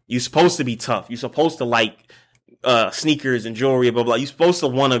 You're supposed to be tough. You're supposed to like sneakers and jewelry, blah, blah. You're supposed to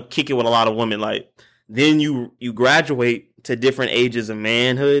want to kick it with a lot of women. Like, then you graduate to different ages of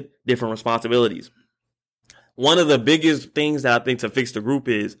manhood, different responsibilities. One of the biggest things that I think to fix the group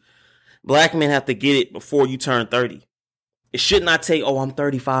is black men have to get it before you turn 30. It should not take, oh, I'm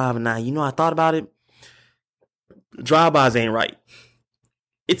 35 and now. I thought about it. Drive-bys ain't right.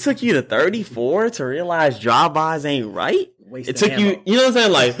 It took you to 34 to realize drive-bys ain't right? It took you, you know what I'm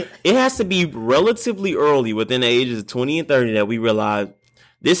saying? Like, it has to be relatively early within the ages of 20 and 30 that we realize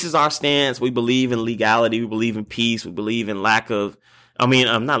this is our stance. We believe in legality. We believe in peace. We believe in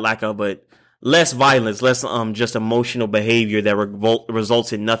not lack of, but less violence, less just emotional behavior that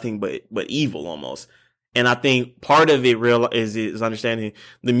results in nothing but evil almost. And I think part of it is understanding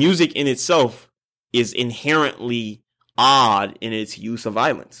the music in itself is inherently odd in its use of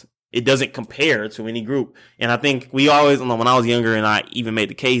violence. It doesn't compare to any group. And I think we always, when I was younger and I even made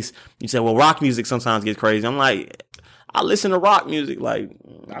the case, you said, well, rock music sometimes gets crazy. I'm like, I listen to rock music. Like,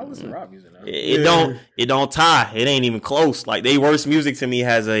 I listen to rock music now. It don't tie. It ain't even close. Like, they worst music to me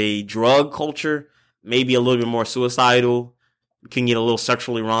has a drug culture, maybe a little bit more suicidal, can get a little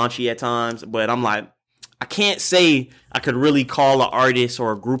sexually raunchy at times. But I'm like, I can't say I could really call an artist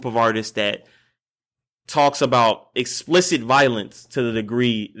or a group of artists that talks about explicit violence to the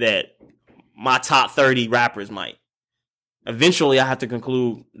degree that my top 30 rappers might. Eventually, I have to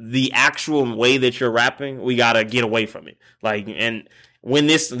conclude the actual way that you're rapping, we got to get away from it. Like, and when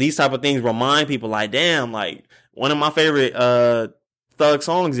these type of things remind people, like, damn, like, one of my favorite Thug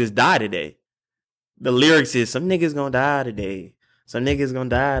songs is Die Today. The lyrics is, some niggas gonna die today. some niggas gonna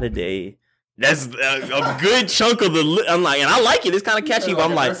die today. That's a good chunk of the. I'm like, and I like it. It's kind of catchy, but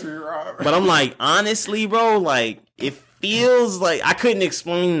I'm like, honestly, bro, like it feels like I couldn't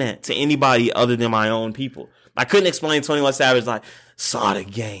explain that to anybody other than my own people. I couldn't explain 21 Savage like slaughter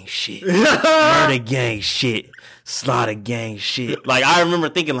gang shit, murder gang shit, slaughter gang shit. Like I remember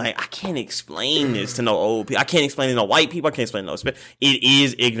thinking like I can't explain this to no old people. I can't explain it to no white people. I can't explain it to no. It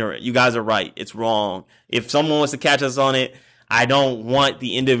is ignorant. You guys are right. It's wrong. If someone wants to catch us on it, I don't want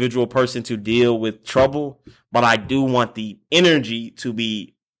the individual person to deal with trouble, but I do want the energy to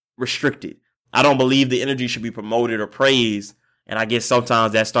be restricted. I don't believe the energy should be promoted or praised. And I guess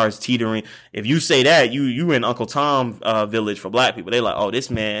sometimes that starts teetering. If you say that, you in Uncle Tom village for black people. They like, oh, this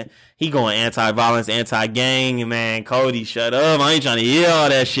man, he going anti-violence, anti-gang, man. Cody, shut up. I ain't trying to hear all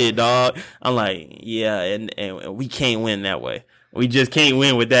that shit, dog. I'm like, yeah, and we can't win that way. We just can't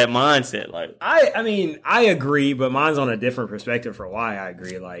win with that mindset. Like, I mean, I agree, but mine's on a different perspective for why I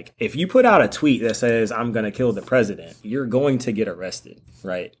agree. Like, if you put out a tweet that says, I'm going to kill the president, you're going to get arrested,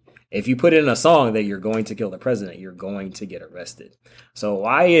 right? If you put in a song that you're going to kill the president, you're going to get arrested. So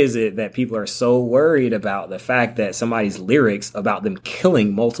why is it that people are so worried about the fact that somebody's lyrics about them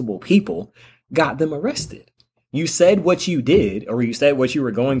killing multiple people got them arrested? You said what you did, or you said what you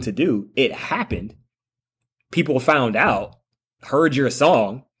were going to do. It happened. People found out, heard your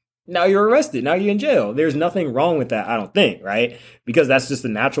song. Now you're arrested. Now you're in jail. There's nothing wrong with that, I don't think, right? Because that's just the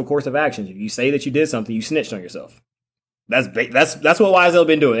natural course of action. If you say that you did something, you snitched on yourself. That's what YSL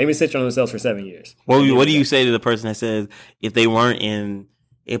been doing. They've been snitching on themselves for 7 years. What do you say to the person that says if they weren't in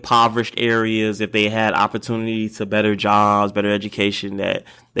impoverished areas, if they had opportunity to better jobs, better education, that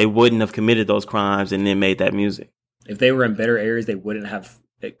they wouldn't have committed those crimes and then made that music? If they were in better areas, they wouldn't have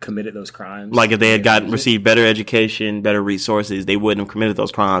committed those crimes. Like if they had received better education, better resources, they wouldn't have committed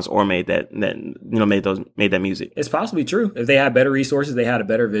those crimes or made that music. It's possibly true. If they had better resources, they had a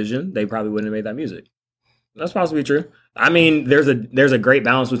better vision, they probably wouldn't have made that music. That's possibly true. I mean, there's a great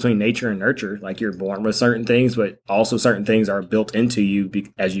balance between nature and nurture. Like you're born with certain things, but also certain things are built into you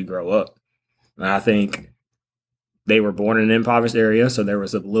as you grow up. And I think they were born in an impoverished area, so there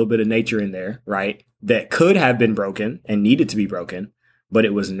was a little bit of nature in there, right? That could have been broken and needed to be broken, but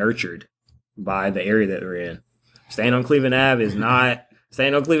it was nurtured by the area that we're in. Staying on Cleveland Ave is not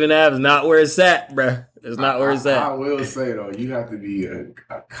where it's at, bruh. It's not where it's at. I will say though, you have to be a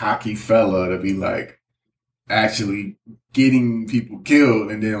cocky fella to be like actually getting people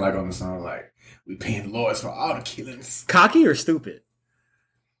killed, and then like on the song like we paying lawyers for all the killings. Cocky or stupid?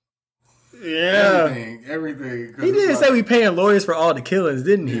 Yeah, everything. He didn't say we paying lawyers for all the killings,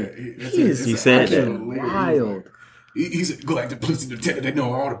 didn't he? Yeah, he said that. Wild. He said, "Go back to police detective. They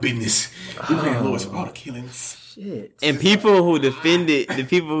know all the business. We paying lawyers for all the killings." Shit. And people who defend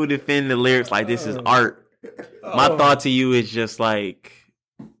the lyrics like this is art. My thought to you is just like,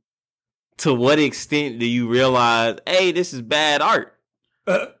 to what extent do you realize, hey, this is bad art?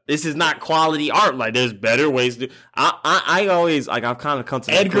 This is not quality art. Like, there's better ways to. I always like. I've kind of come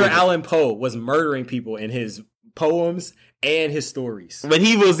to Edgar Allan Poe was murdering people in his poems and his stories, but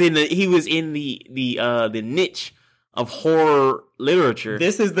he was in the niche of horror literature.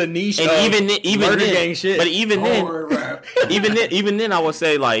 This is the niche, and of even murder then, gang shit. But even then, I would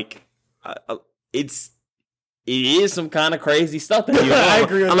say like it is some kind of crazy stuff that you I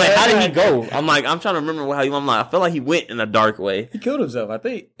agree with I'm that. like, how did he go? I'm trying to remember how I'm like, I feel like he went in a dark way. He killed himself, I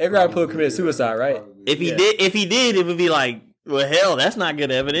think. Edgar Allan Poe committed suicide, right? If he did, it would be like, well, hell, that's not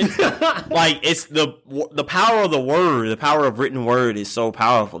good evidence. Like, it's the power of the word, the power of written word is so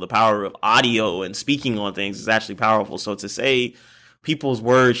powerful. The power of audio and speaking on things is actually powerful. So to say people's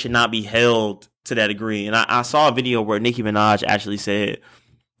words should not be held to that degree. And I saw a video where Nicki Minaj actually said,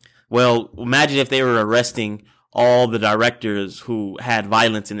 well, imagine if they were arresting all the directors who had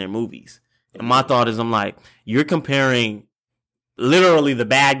violence in their movies. And my thought is, I'm like, you're comparing literally the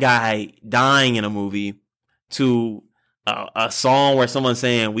bad guy dying in a movie to a song where someone's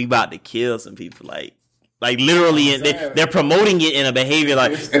saying, we about to kill some people. Like literally, they're promoting it in a behavior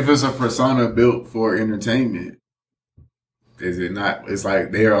like... If it's a persona built for entertainment, is it not? It's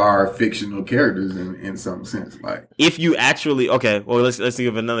like there are fictional characters in some sense. Like, if you actually, okay, well, let's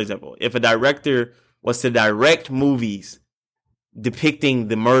give another example. If a director was to direct movies depicting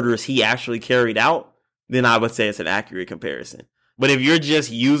the murders he actually carried out, then I would say it's an accurate comparison. But if you're just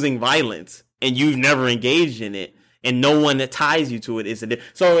using violence and you've never engaged in it and no one that ties you to it,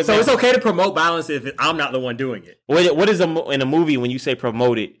 so it's okay to promote violence if I'm not the one doing it. What is in a movie when you say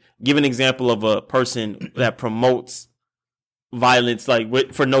promote it? Give an example of a person that promotes violence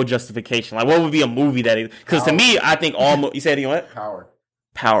like for no justification. Like, what would be a movie that is? Because to me, I think all you said, you know what? Power.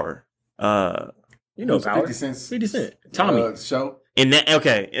 Power. You know, Power. 50 Cent. Tommy. Show. And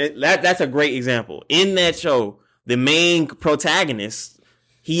that's a great example. In that show, the main protagonist,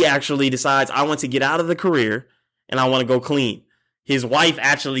 he actually decides, I want to get out of the career and I want to go clean. His wife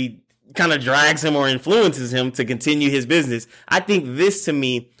actually kind of drags him or influences him to continue his business. I think this to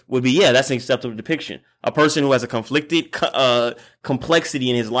me would be, that's an acceptable depiction. A person who has a conflicted complexity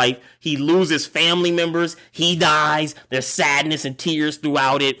in his life. He loses family members. He dies. There's sadness and tears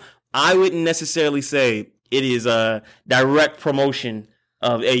throughout it. I wouldn't necessarily say it is a direct promotion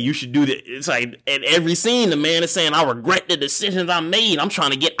of, hey, you should do this. It's like at every scene, the man is saying, I regret the decisions I made. I'm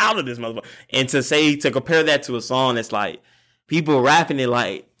trying to get out of this motherfucker. And to compare that to a song that's like, people rapping it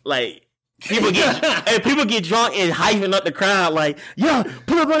like people get drunk and hyping up the crowd like, yeah,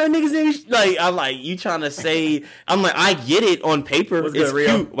 pull up on that nigga's name. Like, I'm like, you trying to say, I'm like, I get it on paper. It's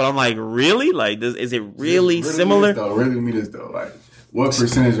cute, but I'm like, really? Like, is it really similar? Really me this though. Like, what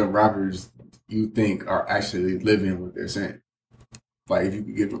percentage of rappers you think are actually living what they're saying? Like, if you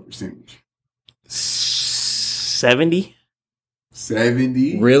could give a percentage. 70?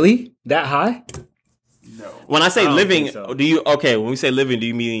 70? Really? That high? No. When I say living, so. when we say living, do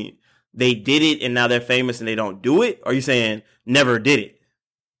you mean they did it and now they're famous and they don't do it? Or are you saying never did it?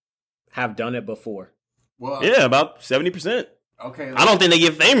 Have done it before. Well, yeah, about 70%. Okay. I don't think they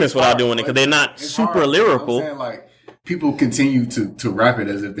get famous without doing it because they're not super hard. Lyrical. I'm saying, like, people continue to rap it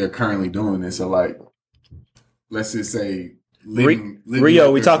as if they're currently doing it. So, like, let's just say living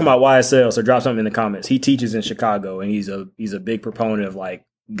Rio, we talking about YSL, so drop something in the comments. He teaches in Chicago and he's a big proponent of like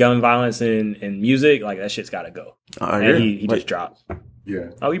gun violence and music. Like, that shit's gotta go. And he just dropped.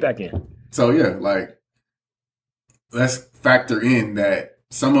 Yeah. Oh, we back in. So yeah, like, let's factor in that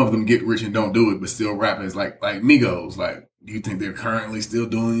some of them get rich and don't do it, but still rap as like Migos. Like, do you think they're currently still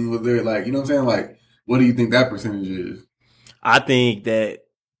doing what they're like? You know what I'm saying? Like, what do you think that percentage is? I think that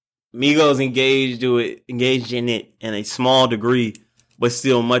Migos engaged in it in a small degree, but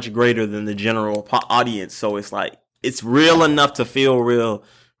still much greater than the general audience. So it's like, it's real enough to feel real,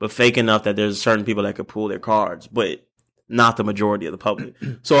 but fake enough that there's certain people that could pull their cards, but not the majority of the public.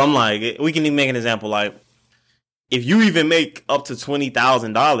 So I'm like, we can even make an example. Like, if you even make up to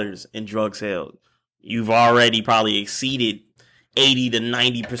 $20,000 in drug sales, you've already probably exceeded 80 to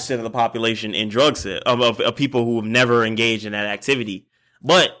 90% of the population in drug sales of people who have never engaged in that activity.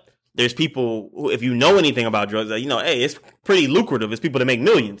 But there's people who, if you know anything about drugs, you know, hey, it's pretty lucrative. It's people that make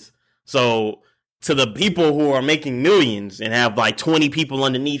millions. So to the people who are making millions and have like 20 people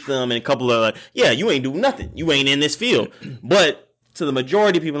underneath them and a couple of, you ain't do nothing. You ain't in this field. But to the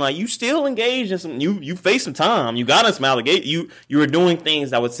majority of people, like, you still engaged in some, you face some time. You got in some allegations. You were doing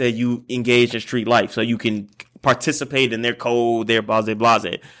things that would say you engaged in street life so you can participate in their code, their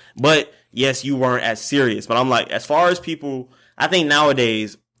blase. But yes, you weren't as serious. But I'm like, as far as people, I think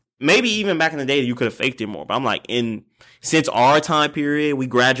nowadays, maybe even back in the day, you could have faked it more. But I'm like, since our time period, we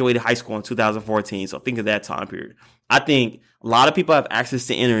graduated high school in 2014. So think of that time period. I think a lot of people have access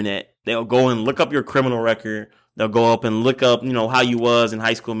to internet. They'll go and look up your criminal record. They'll go up and look up, how you was in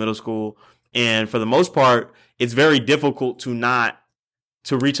high school, middle school. And for the most part, it's very difficult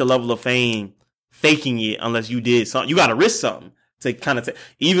to reach a level of fame faking it unless you did something. You got to risk something to kind of,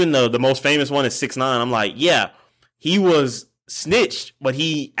 even though the most famous one is 6ix9ine. I'm like, yeah, he was snitched, but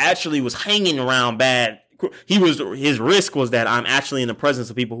he actually was hanging around bad. His risk was that I'm actually in the presence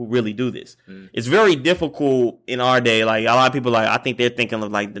of people who really do this. It's very difficult in our day. Like, a lot of people, like, I think they're thinking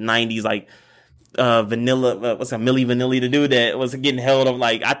of like the 90s, like Vanilla, Milli Vanilli, the dude that was getting held up.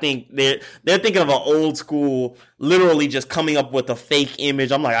 Like, I think they're thinking of an old school, literally just coming up with a fake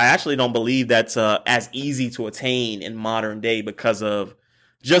image. I'm like, I actually don't believe that's as easy to attain in modern day because of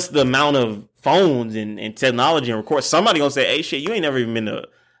just the amount of phones and technology. And of course, somebody gonna say, hey, shit, you ain't never even been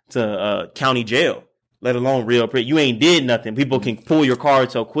to county jail, let alone real pretty. You ain't did nothing. People can pull your card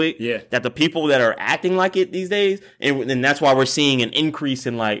so quick that the people that are acting like it these days, and that's why we're seeing an increase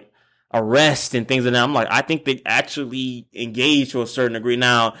in like arrest and things like that. I'm like, I think they actually engage to a certain degree.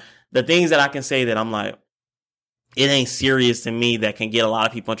 Now, the things that I can say that I'm like, it ain't serious to me that can get a lot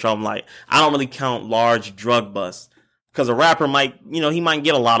of people in trouble. I'm like, I don't really count large drug busts because a rapper might, he might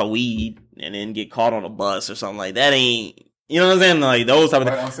get a lot of weed and then get caught on a bus or something like that. Ain't, you know what I'm saying? Like those type of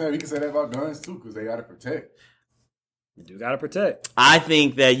things. I'm saying we can say that about guns too because they got to protect. You do got to protect. I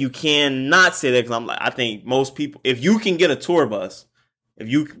think that you cannot say that because I'm like, I think most people, if you can get a tour bus, if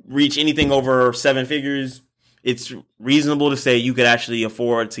you reach anything over 7 figures, it's reasonable to say you could actually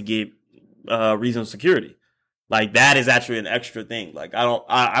afford to get reasonable security. Like, that is actually an extra thing. Like,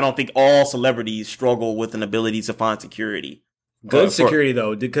 I don't think all celebrities struggle with an ability to find security. Good security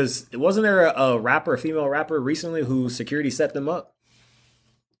though, because wasn't there a female rapper recently who security set them up,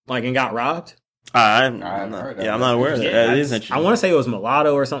 like, and got robbed? I'm not aware of that. It is interesting. I want to say it was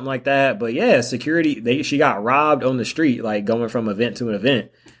mulatto or something like that, but yeah, security. She got robbed on the street, like going from event to an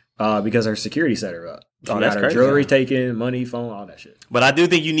event, because her security set her up. She got her jewelry taken, money, phone, all that shit. But I do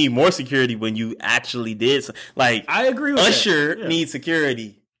think you need more security when you actually did. Like, I agree with Usher needs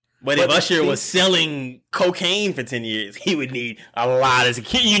security. But if Usher was selling cocaine for 10 years, he would need a lot of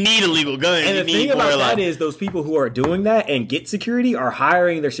security. You need a legal gun. And the thing about that is those people who are doing that and get security are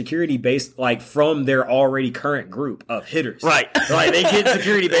hiring their security based like from their already current group of hitters. Right. Like they get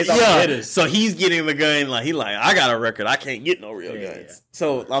security based on the hitters. So he's getting the gun like I got a record. I can't get no real guns. Yeah.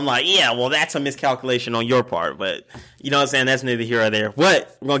 So I'm like, well, that's a miscalculation on your part. But you know what I'm saying? That's neither here or there.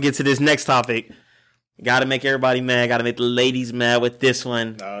 But we're going to get to this next topic. Got to make everybody mad. Got to make the ladies mad with this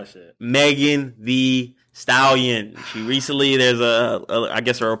one. Oh, shit. Megan Thee Stallion. She recently, there's I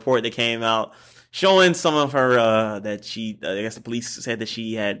guess a report that came out showing some of her, that she, I guess the police said that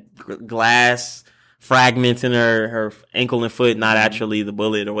she had glass fragments in her ankle and foot, not actually the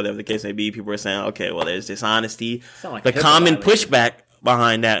bullet or whatever the case may be. People were saying, okay, well, there's dishonesty. Like the common pushback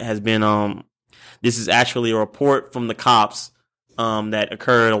behind that has been, this is actually a report from the cops that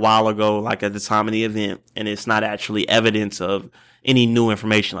occurred a while ago, like at the time of the event, and it's not actually evidence of any new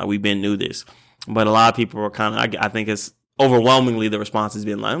information. Like we've been knew this, but a lot of people are kind of, I think it's overwhelmingly the response has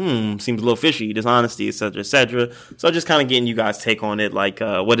been like, seems a little fishy, dishonesty, etc., etc. So just kind of getting you guys' take on it. Like,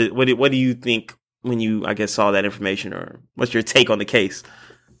 what do you think when you, I guess, saw that information, or what's your take on the case?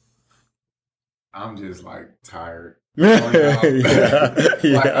 I'm just like tired. Like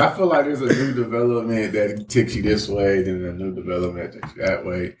I feel like there's a new development that takes you this way, then a new development that takes you that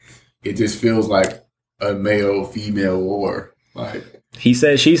way. It just feels like a male-female war. Like he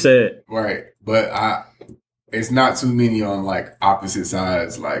said, she said. Right. But it's not too many on like opposite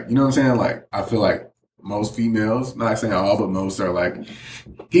sides. Like, you know what I'm saying? Like I feel like most females, not saying all, but most are like,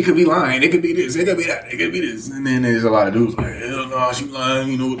 he could be lying, it could be this, it could be that, it could be this. And then there's a lot of dudes like, hell no, she lying,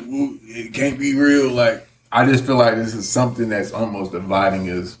 you know, it can't be real. Like, I just feel like this is something that's almost dividing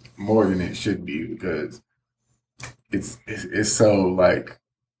us more than it should be, because it's so like,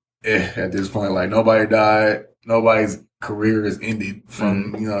 at this point, like nobody died, nobody's career is ended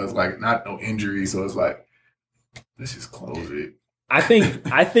from, you know, it's like not no injury. So it's like, let's just close it. I think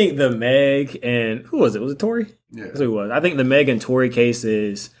the Meg and who was it? Was it Tory? Yeah. That's who it was. I think the Meg and Tory case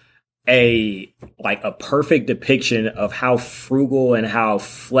is a perfect depiction of how frugal and how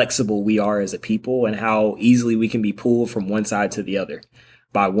flexible we are as a people, and how easily we can be pulled from one side to the other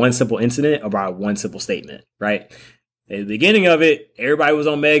by one simple incident or by one simple statement, right? At the beginning of it, everybody was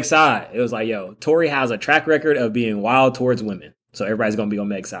on Meg's side. It was like, yo, Tory has a track record of being wild towards women, so everybody's going to be on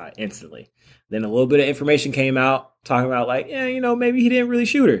Meg's side instantly. Then a little bit of information came out talking about like, yeah, you know, maybe he didn't really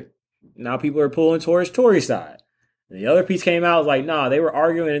shoot her. Now people are pulling towards Tory's side. And the other piece came out was like, nah, they were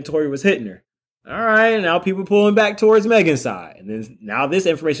arguing and Tory was hitting her. All right, now people pulling back towards Megan's side. And then now this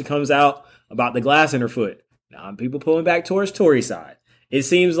information comes out about the glass in her foot. Now people pulling back towards Tory's side. It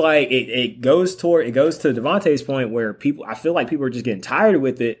seems like it goes to Devontae's point where I feel like people are just getting tired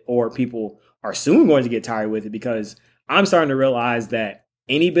with it, or people are soon going to get tired with it, because I'm starting to realize that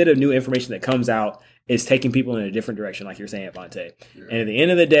any bit of new information that comes out is taking people in a different direction, like you're saying, Vontae. Yeah. And at the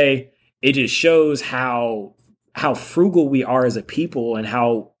end of the day, it just shows how frugal we are as a people and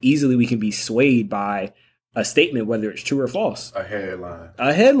how easily we can be swayed by a statement, whether it's true or false. A headline.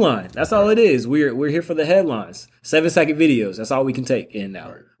 A headline. That's all it is. We're here for the headlines. 7-second videos. That's all we can take in now.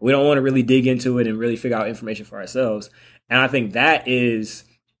 Right. We don't want to really dig into it and really figure out information for ourselves. And I think that is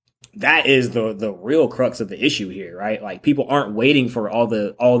the real crux of the issue here, right? Like people aren't waiting for all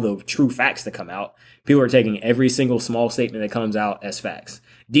the true facts to come out. People are taking every single small statement that comes out as facts.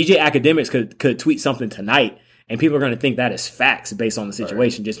 DJ Academics could tweet something tonight, and people are going to think that is facts based on the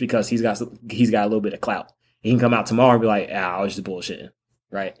situation, right, just because he's got a little bit of clout. He can come out tomorrow and be like, I was just bullshitting,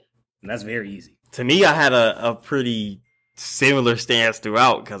 right? And that's very easy. To me, I had a pretty similar stance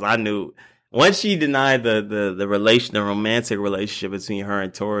throughout, because I knew once she denied the romantic relationship between her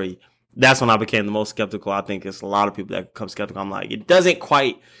and Tory, that's when I became the most skeptical. I think it's a lot of people that become skeptical. I'm like, it doesn't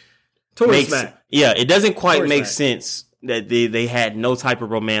quite make sense. Yeah, it doesn't quite make sense that they had no type of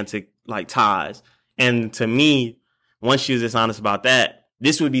romantic like ties. And to me, once she was dishonest about that,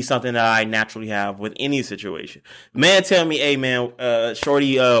 this would be something that I naturally have with any situation. Man tell me, hey man,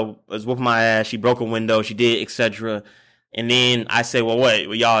 shorty was whooping my ass, she broke a window, she did, etc. And then I say, well, what?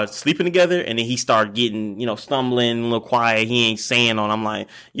 Were y'all sleeping together? And then he started getting, stumbling, a little quiet. He ain't saying on. I'm like,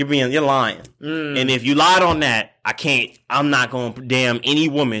 you're lying. And if you lied on that, I'm not going to damn any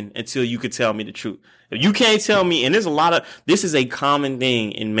woman until you could tell me the truth. If you can't tell me, and this is a common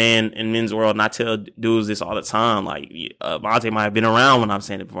thing in men's world, and I tell dudes this all the time. Like, Monte might have been around when I'm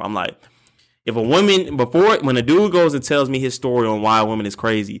saying it before. I'm like, If a woman, when a dude goes and tells me his story on why a woman is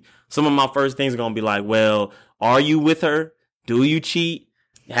crazy, some of my first things are going to be like, well, are you with her? Do you cheat?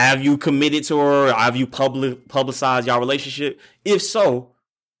 Have you committed to her? Have you publicized your relationship? If so,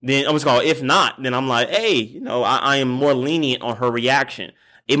 then I'm just going, if not, then I'm like, hey, I am more lenient on her reaction.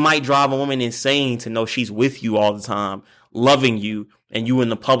 It might drive a woman insane to know she's with you all the time, loving you, and you in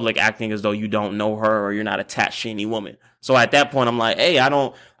the public acting as though you don't know her or you're not attached to any woman. So at that point, I'm like, hey, I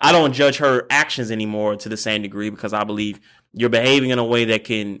don't judge her actions anymore to the same degree, because I believe you're behaving in a way that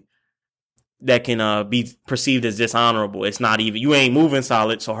can be perceived as dishonorable. It's not even, you ain't moving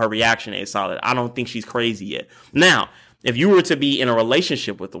solid, so her reaction ain't solid. I don't think she's crazy yet. Now, if you were to be in a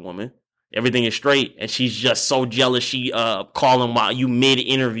relationship with a woman, everything is straight, and she's just so jealous, she calling while you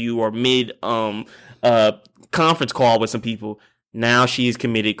mid-interview or mid conference call with some people, now she's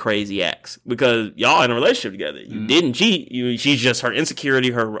committed crazy acts because y'all in a relationship together. You didn't cheat. She's just, her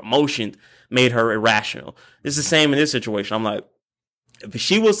insecurity, her emotions made her irrational. It's the same in this situation. I'm like, if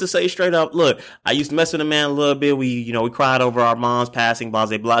she was to say straight up, look, I used to mess with a man a little bit. We cried over our moms passing,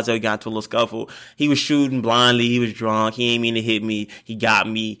 blase, we got into a little scuffle. He was shooting blindly. He was drunk. He ain't mean to hit me. He got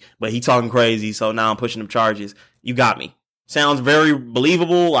me, but he talking crazy. So now I'm pushing him charges. You got me. Sounds very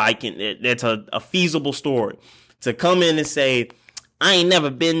believable. It's a feasible story. To come in and say, I ain't never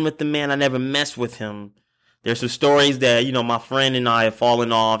been with the man, I never messed with him. There's some stories that, my friend and I have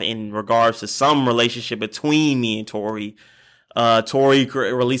fallen off in regards to some relationship between me and Tori. Tori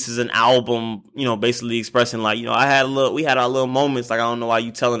releases an album, basically expressing like, we had our little moments. Like, I don't know why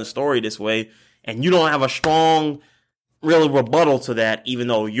you telling the story this way. And you don't have a strong, real rebuttal to that, even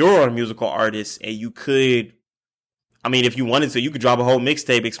though you're a musical artist and you could, if you wanted to, you could drop a whole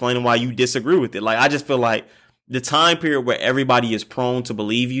mixtape explaining why you disagree with it. Like, I just feel like the time period where everybody is prone to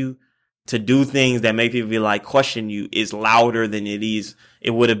believe you, to do things that make people be like, question you, is louder than it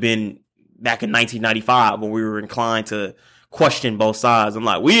would have been back in 1995 when we were inclined to question both sides. I'm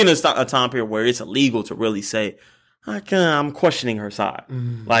like, we in a time period where it's illegal to really say, I'm questioning her side.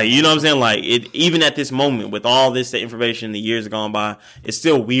 Like, you know what I'm saying? Like, even at this moment, with all this information, the years have gone by, it's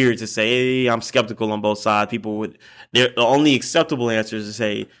still weird to say, hey, I'm skeptical on both sides. The only acceptable answer is to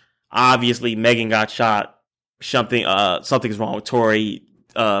say, obviously Megan got shot. Something's wrong with Tori.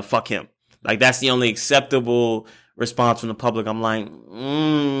 Fuck him. Like, that's the only acceptable response from the public. I'm like,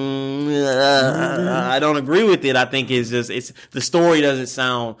 I don't agree with it. I think the story doesn't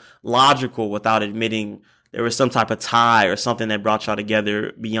sound logical without admitting there was some type of tie or something that brought y'all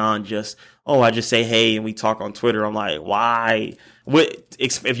together beyond just, I just say hey and we talk on Twitter. I'm like, why?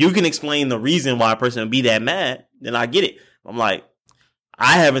 If you can explain the reason why a person would be that mad, then I get it. I'm like,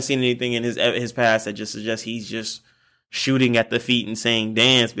 I haven't seen anything in his past that just suggests he's just shooting at the feet and saying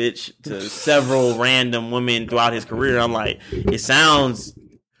dance, bitch, to several random women throughout his career. I'm like, it sounds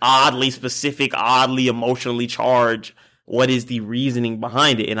oddly specific, oddly emotionally charged. What is the reasoning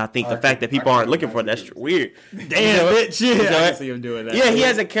behind it? And I think the fact that people aren't looking for it, that's weird. Damn, bitch. Yeah. I can see him doing that. Yeah, he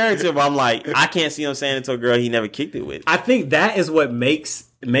has a character, but I'm like, I can't see him saying it to a girl he never kicked it with. I think that is what makes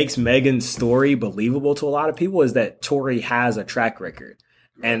Megan's story believable to a lot of people, is that Tori has a track record.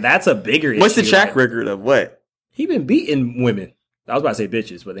 And that's a bigger issue. What's the track record of what? He been beating women. I was about to say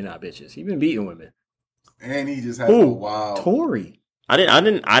bitches, but they're not bitches. He been beating women. And he just has a wild Tori.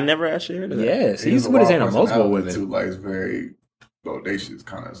 I never actually heard of that. Yes, he's put his hand on multiple women. Too, like, it's very bodacious,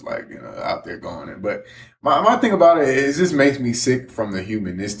 kind of like, out there going in. But my thing about it is, this makes me sick from the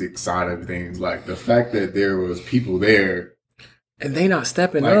humanistic side of things. Like, the fact that there was people there and they not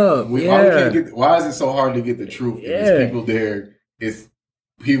stepping up. Why is it so hard to get the truth? Yeah. There's people there. It's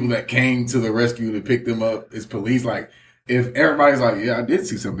people that came to the rescue to pick them up. It's police. Like, if everybody's like, yeah, I did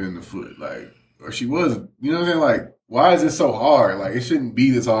see something in the foot, like, or she was, you know what I'm saying? Like, why is it so hard? Like, it shouldn't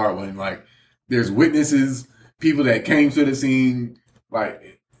be this hard when, like, there's witnesses, people that came to the scene. Like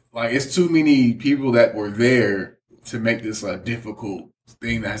it's too many people that were there to make this a difficult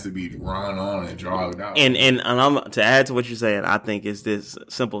thing that has to be run on and dragged out. And I'm to add to what you're saying, I think it's this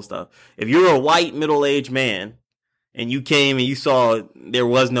simple stuff. If you're a white middle-aged man and you came and you saw there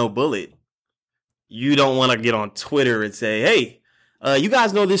was no bullet, you don't want to get on Twitter and say, hey, you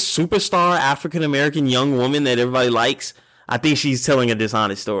guys know this superstar African-American young woman that everybody likes? I think she's telling a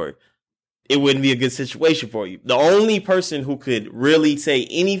dishonest story. It wouldn't be a good situation for you. The only person who could really say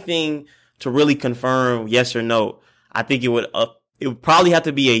anything to really confirm yes or no, I think it would it would probably have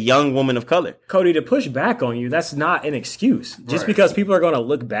to be a young woman of color. Cody, to push back on you, that's not an excuse. Just because people are going to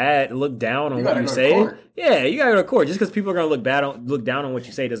look down on what you say. Yeah, you got to go to court. Just because people are going to look down on what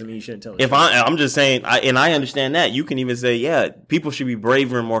you say doesn't mean you shouldn't tell it. I'm just saying, and I understand that. You can even say, yeah, people should be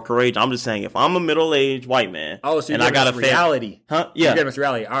braver and more courageous. I'm just saying, if I'm a middle-aged white man, and I got a reality. Yeah. You're giving us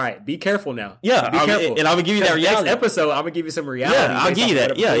reality. All right, be careful now. Yeah, be careful. And I'm going to give you that reality. Next episode, I'm going to give you some reality. Yeah, I'll give you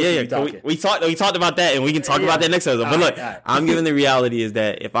that. Yeah. We talked about that, and we can talk about that next episode. But look, I'm giving the reality is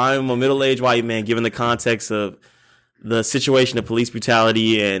that if I'm a middle-aged white man, given the context of the situation of police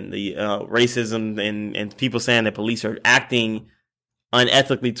brutality and the racism and people saying that police are acting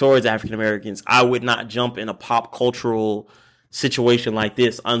unethically towards African Americans, I would not jump in a pop cultural situation like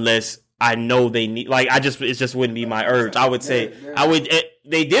this unless I know they need, it just wouldn't be my urge. I would say,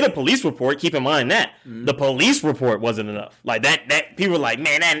 they did a police report. Keep in mind that the police report wasn't enough. Like that people were like,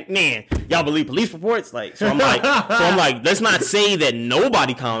 man, y'all believe police reports? Like, so I'm like, let's not say that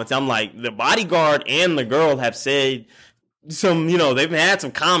nobody comments. I'm like, the bodyguard and the girl have said some, they've had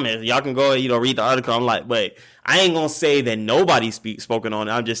some comments. Y'all can go, read the article. I'm like, wait, I ain't gonna say that nobody spoken on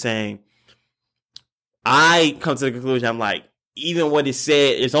it. I'm just saying, I come to the conclusion. I'm like, even what is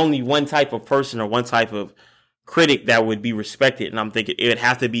said, there's only one type of person or one type of critic that would be respected. And I'm thinking it would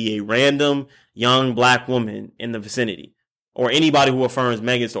have to be a random young black woman in the vicinity or anybody who affirms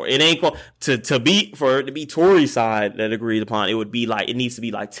Megan's story. It ain't going to be Tory's side that agreed upon. It would be like, it needs to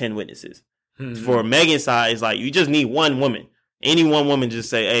be like 10 witnesses. Mm-hmm. For Megan's side, it's like, you just need one woman. Any one woman just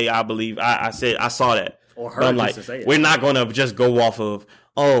say, hey, I believe I saw that. Or her. I'm like, we're not going to just go off of,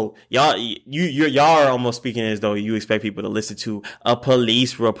 oh, y'all are almost speaking as though you expect people to listen to a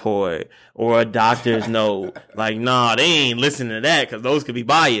police report or a doctor's note. Like, nah, they ain't listening to that because those could be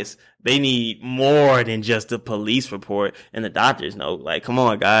biased. They need more than just a police report and the doctor's note. Like, come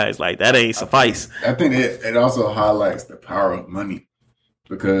on, guys. Like, that ain't suffice. I think it also highlights the power of money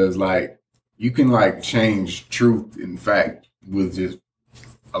because, like, you can, like, change truth and fact with just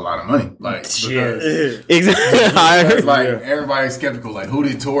a lot of money, like exactly. Like everybody's skeptical. Like, who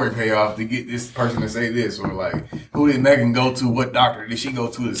did Tory pay off to get this person to say this, or like, who did Megan go to? What doctor did she go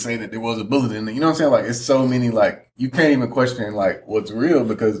to say that there was a bullet in it? You know what I'm saying? Like, it's so many. Like, you can't even question like what's real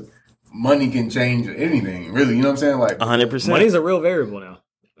because money can change anything. Really, you know what I'm saying? Like, 100%. Money's a real variable now.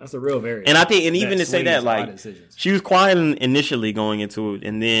 That's a real variable. And I think, and even to say that, like, she was quiet initially going into it,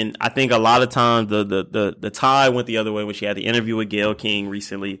 and then I think a lot of times the tide went the other way when she had the interview with Gayle King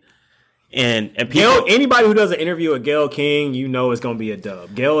recently, and people, anybody who does an interview with Gayle King, it's going to be a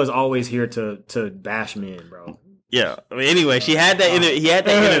dub. Gayle is always here to bash men, bro. Yeah. I mean, anyway, he had that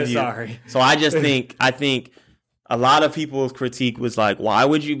interview. Sorry. So I think a lot of people's critique was like, why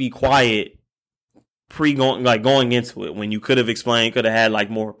would you be quiet? Going into it when you could have had like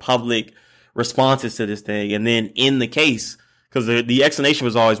more public responses to this thing. And then in the case, because the explanation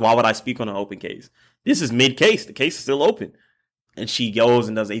was always, why would I speak on an open case? This is mid-case. The case is still open. And she goes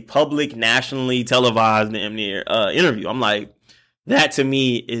and does a public, nationally televised interview. I'm like, that to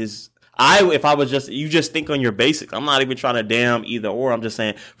me is, if I was you just think on your basics. I'm not even trying to damn either or. I'm just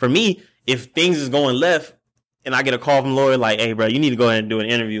saying, for me, if things is going left, and I get a call from a lawyer like, hey, bro, you need to go ahead and do an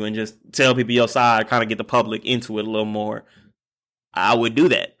interview and just tell people your side, kind of get the public into it a little more, I would do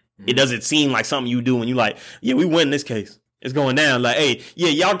that. Mm-hmm. It doesn't seem like something you do when you like, yeah, we win this case. It's going down. Like, hey, yeah,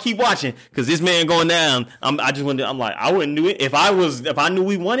 y'all keep watching because this man going down. I'm like, I wouldn't do it. If I knew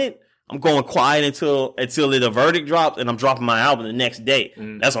we won it, I'm going quiet until the verdict drops and I'm dropping my album the next day.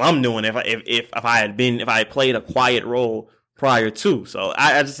 Mm-hmm. That's what I'm doing. If I had played a quiet role prior to. So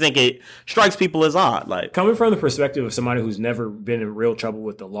I just think it strikes people as odd. Like, coming from the perspective of somebody who's never been in real trouble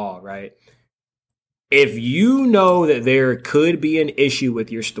with the law, right? If you know that there could be an issue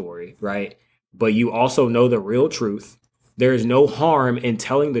with your story, right, but you also know the real truth, there is no harm in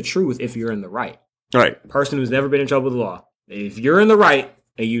telling the truth if you're in the right. Right. Person who's never been in trouble with the law. If you're in the right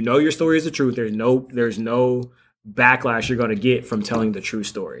and you know your story is the truth, there's no backlash you're going to get from telling the true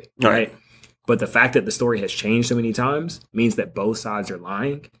story, right? But the fact that the story has changed so many times means that both sides are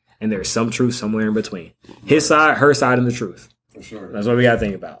lying and there's some truth somewhere in between. His side, her side, and the truth. For sure. That's what we got to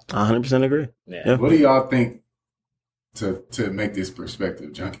think about. 100% agree. Yeah. What do y'all think to make this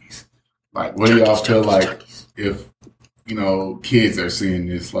perspective, junkies? Like, what do y'all feel like if, kids are seeing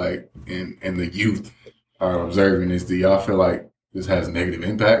this, like, and the youth are observing this, do y'all feel like this has a negative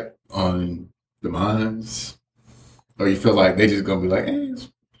impact on the minds? Or you feel like they just going to be like, hey,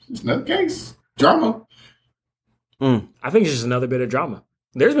 it's another case. Drama. I think it's just another bit of drama.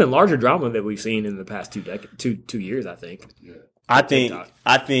 There's been larger drama that we've seen in the past 2 years, I think. Yeah. I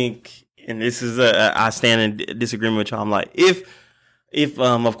think, and this is I stand in disagreement with y'all. I'm like, if If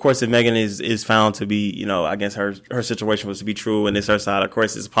of course if Megan is found to be, you know, I guess her situation was to be true and it's her side, of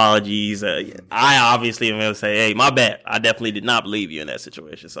course it's apologies. I obviously am going to say, hey, my bad, I definitely did not believe you in that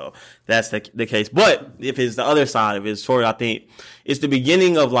situation. So that's the case. But if it's the other side, if it's Tory, I think it's the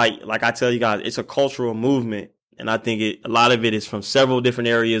beginning of like I tell you guys, it's a cultural movement. And I think a lot of it is from several different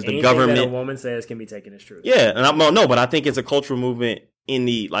areas. Anything the government that a woman says can be taken as true. Yeah, and but I think it's a cultural movement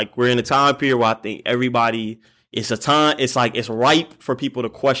we're in a time period where I think everybody. It's a time, it's like, it's ripe for people to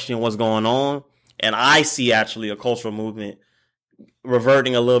question what's going on. And I see actually a cultural movement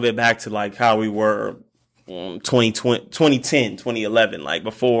reverting a little bit back to like how we were 2010, 2011, like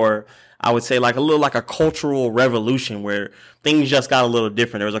before, I would say like a little like a cultural revolution where things just got a little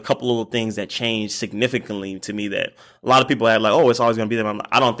different. There was a couple little things that changed significantly to me that a lot of people had like, oh, it's always going to be there. I'm like,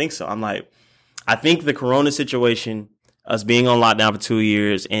 I don't think so. I'm like, I think the corona situation, us being on lockdown for 2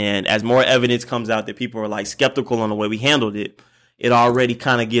 years, and as more evidence comes out that people are like skeptical on the way we handled it, it already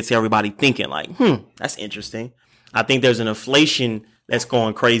kind of gets everybody thinking like, that's interesting. I think there's an inflation that's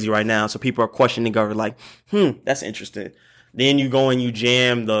going crazy right now. So people are questioning government like, that's interesting. Then you go and you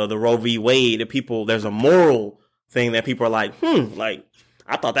jam the Roe v. Wade, and there's a moral thing that people are like, like,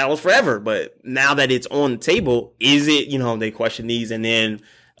 I thought that was forever. But now that it's on the table, is it, you know, they question these. And then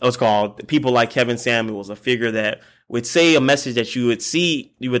what's called people like Kevin Samuels, a figure that would say a message that you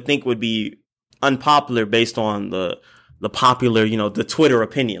would think would be unpopular based on the popular, you know, the Twitter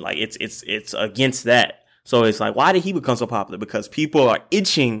opinion. Like it's against that. So it's like, why did he become so popular? Because people are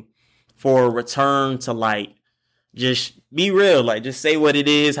itching for a return to like, just be real. Like, just say what it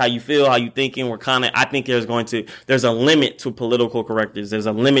is, how you feel, how you thinking. I think there's a limit to political correctness. There's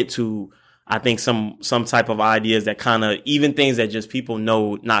a limit to, I think some type of ideas that kind of, even things that just people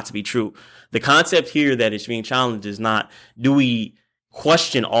know not to be true. The concept here that is being challenged is not, do we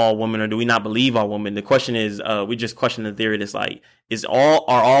question all women or do we not believe all women? The question is, we just question the theory that's like, are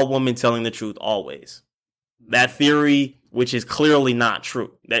all women telling the truth always? That theory, which is clearly not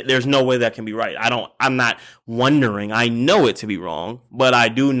true. There's no way that can be right. I'm not wondering. I know it to be wrong, but I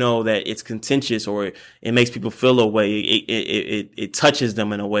do know that it's contentious or it makes people feel a way. It touches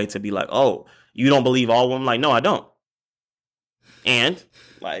them in a way to be like, oh, you don't believe all women? Like, no, I don't. And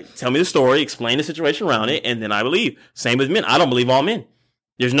like, tell me the story, explain the situation around it, and then I believe. Same with men. I don't believe all men.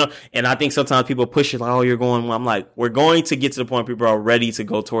 And I think sometimes people push it like, oh, you're going, well, I'm like, we're going to get to the point people are ready to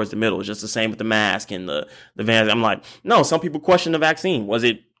go towards the middle. It's just the same with the mask and the van. I'm like, no, some people question the vaccine. Was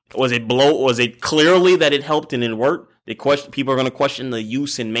it clearly that it helped and it worked? People are going to question the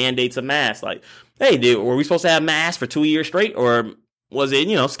use and mandates of masks. Like, hey, were we supposed to have masks for 2 years straight? Or was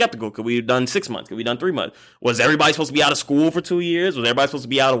it, skeptical? Could we have done 6 months? Could we have done 3 months? Was everybody supposed to be out of school for 2 years? Was everybody supposed to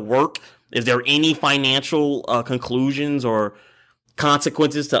be out of work? Is there any financial conclusions or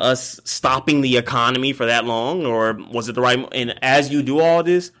consequences to us stopping the economy for that long? Or was it the right? And as you do all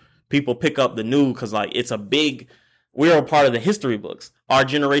this, people pick up the news because like we're a part of the history books. Our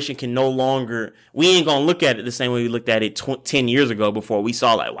generation can no longer, we ain't gonna look at it the same way we looked at it 10 years ago before we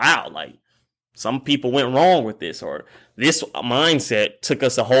saw like, wow, like some people went wrong with this, or this mindset took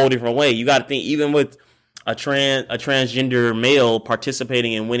us a whole different way. You got to think, even with a transgender male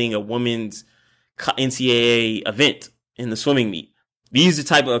participating in winning a women's NCAA event in the swimming meet. These are the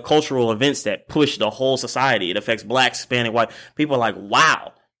type of cultural events that push the whole society. It affects black, Hispanic, white. People are like,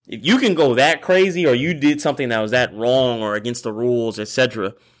 wow, if you can go that crazy or you did something that was that wrong or against the rules,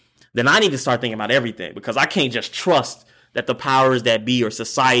 etc., then I need to start thinking about everything, because I can't just trust that the powers that be or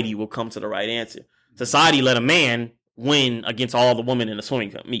society will come to the right answer. Society let a man win against all the women in the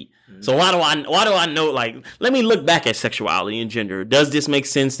swimming meet. Mm-hmm. So why do I know, like, let me look back at sexuality and gender. Does this make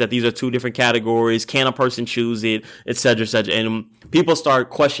sense that these are two different categories? Can a person choose it, et cetera, et cetera? And people start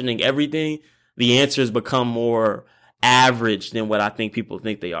questioning everything. The answers become more average than what I think people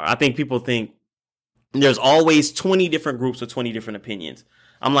think they are. I think people think there's always 20 different groups with 20 different opinions.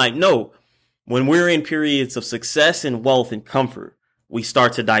 I'm like, no, when we're in periods of success and wealth and comfort, we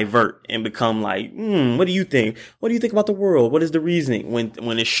start to divert and become like, what do you think? What do you think about the world? What is the reasoning?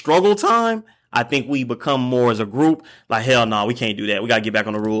 When it's struggle time, I think we become more as a group like, hell no, we can't do that. We got to get back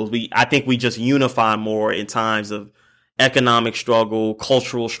on the rules. I think we just unify more in times of economic struggle,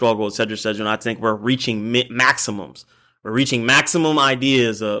 cultural struggle, et cetera, et cetera. And I think we're reaching maximums. We're reaching maximum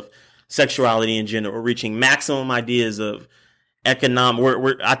ideas of sexuality and gender. We're reaching maximum ideas of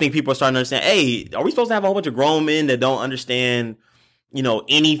economic. I think people are starting to understand, hey, are we supposed to have a whole bunch of grown men that don't understand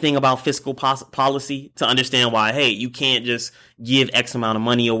anything about fiscal policy to understand why, hey, you can't just give X amount of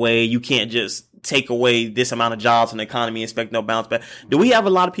money away. You can't just take away this amount of jobs from the economy and expect no bounce back. Do we have a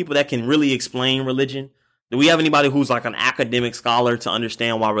lot of people that can really explain religion? Do we have anybody who's like an academic scholar to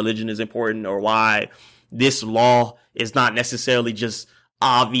understand why religion is important, or why, this law is not necessarily just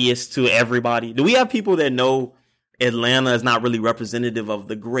obvious to everybody? Do we have people that know Atlanta is not really representative of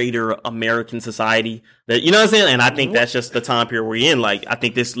the greater American society? That, you know what I'm saying? And I think that's just the time period we're in. Like, I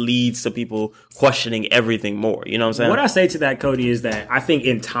think this leads to people questioning everything more. You know what I'm saying? What I say to that, Cody, is that I think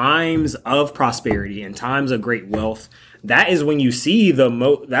in times of prosperity, in times of great wealth, that is when you see the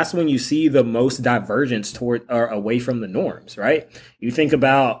most divergence toward or away from the norms, right? You think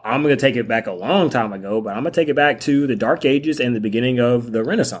about, I'm going to take it back a long time ago, but I'm going to take it back to the Dark Ages and the beginning of the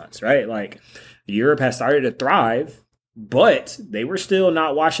Renaissance, right? Like, Europe has started to thrive, but they were still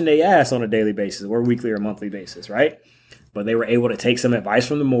not washing their ass on a daily basis or weekly or monthly basis, right? But they were able to take some advice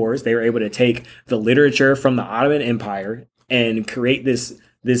from the Moors. They were able to take the literature from the Ottoman Empire and create this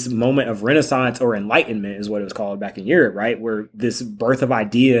moment of Renaissance, or Enlightenment is what it was called back in Europe, right? Where this birth of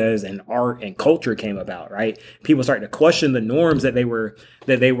ideas and art and culture came about, right? People started to question the norms that they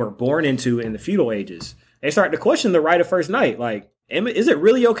were born into in the feudal ages. They started to question the right of first night. Like, is it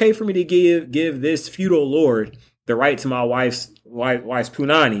really okay for me to give this feudal lord the right to my wife's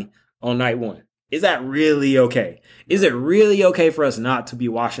punani on night one? Is that really okay? Is it really okay for us not to be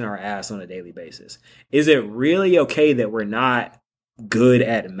washing our ass on a daily basis? Is it really okay that we're not good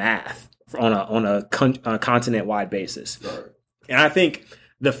at math on a continent-wide basis? And I think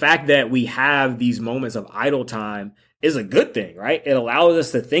the fact that we have these moments of idle time is a good thing, right? It allows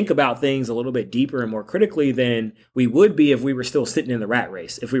us to think about things a little bit deeper and more critically than we would be if we were still sitting in the rat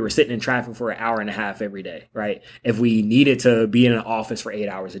race, if we were sitting in traffic for an hour and a half every day, right? If we needed to be in an office for 8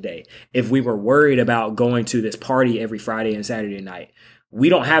 hours a day, if we were worried about going to this party every Friday and Saturday night. We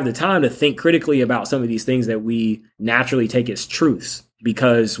don't have the time to think critically about some of these things that we naturally take as truths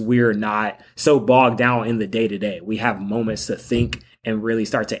because we're not so bogged down in the day-to-day. We have moments to think and really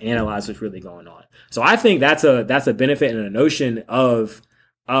start to analyze what's really going on. So I think that's a benefit and a notion of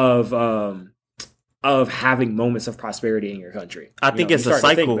having moments of prosperity in your country. I think it's a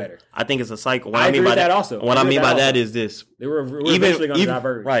cycle. I think it's a cycle. I agree with that also. What I mean by that is this: we're eventually going to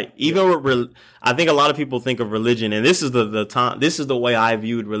diverge. Right. Even with, I think a lot of people think of religion, and this is the time. This is the way I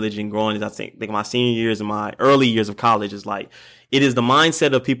viewed religion growing. I think my senior years and my early years of college is like, it is the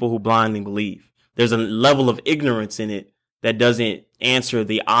mindset of people who blindly believe. There's a level of ignorance in it that doesn't answer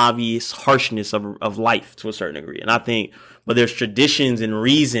the obvious harshness of life to a certain degree. And I think, but there's traditions and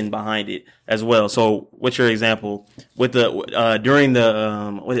reason behind it as well. So what's your example with the, during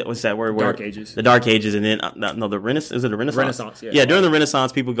the, what's that word? Dark Ages. The Dark Ages. And then, no, the Renaissance, is it the Renaissance? Renaissance, yeah. Yeah, during the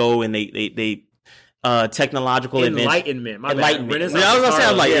Renaissance, people go and they technological Enlightenment. I was going to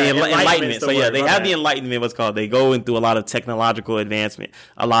say enlightenment. So yeah, they have the Enlightenment, what's called. They go through a lot of technological advancement,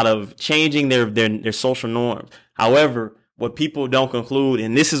 a lot of changing their social norms. However, what people don't conclude,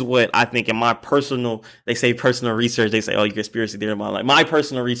 and this is what I think in my personal, they say personal research, they say, oh, you conspiracy theory. My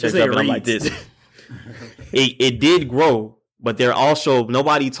personal research, I'm like this. It did grow, but there also,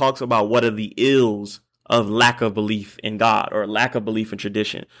 nobody talks about what are the ills of lack of belief in God or lack of belief in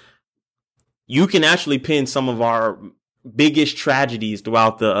tradition. You can actually pin some of our biggest tragedies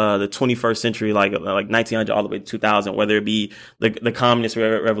throughout the 21st century, like 1900 all the way to 2000, whether it be the communist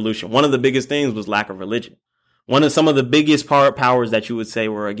revolution. One of the biggest things was lack of religion. Some of the biggest powers that you would say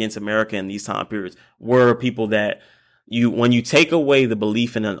were against America in these time periods were people that when you take away the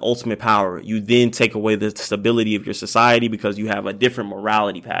belief in an ultimate power, you then take away the stability of your society because you have a different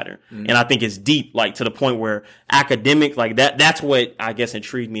morality pattern. Mm-hmm. And I think it's deep, like to the point where academic, like that's what I guess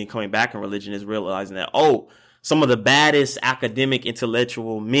intrigued me in coming back in religion, is realizing that, some of the baddest academic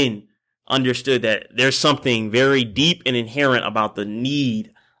intellectual men understood that there's something very deep and inherent about the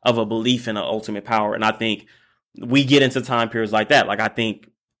need of a belief in an ultimate power. And I think we get into time periods like that. Like I think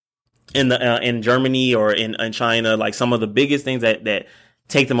in Germany or in China, like some of the biggest things that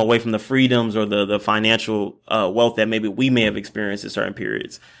take them away from the freedoms or the financial wealth that maybe we may have experienced in certain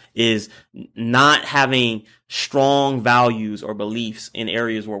periods is not having strong values or beliefs in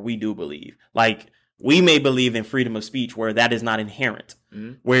areas where we do believe. Like we may believe in freedom of speech where that is not inherent.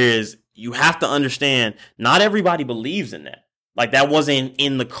 Mm-hmm. Whereas you have to understand not everybody believes in that. Like that wasn't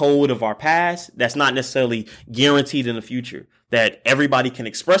in the code of our past. That's not necessarily guaranteed in the future that everybody can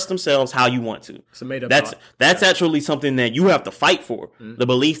express themselves how you want to. That's actually something that you have to fight for. Mm-hmm. The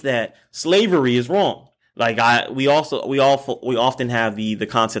belief that slavery is wrong. Like we often have the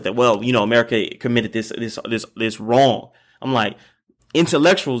concept that, well, America committed this wrong. I'm like,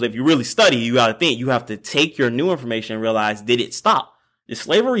 intellectuals, if you really study, you got to think, you have to take your new information and realize, did it stop? Did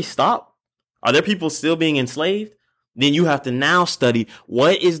slavery stop? Are there people still being enslaved? Then you have to now study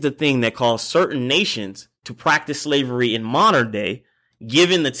what is the thing that caused certain nations to practice slavery in modern day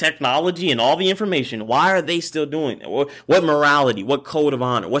given the technology and all the information, why are they still doing it? What morality? What code of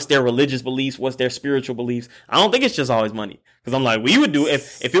honor? What's their religious beliefs? What's their spiritual beliefs? I don't think it's just always money. Because I'm like, we would do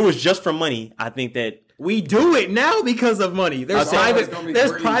if it was just for money. I think that we do it now because of money. There's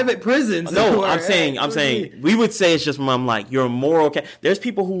private prisons. No, I'm saying we would say it's just. I'm like, you're moral. There's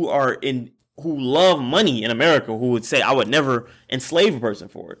people who love money in America who would say, I would never enslave a person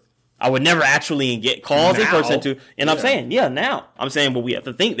for it. I would never actually cause a person to. And I'm saying, now. I'm saying, but we have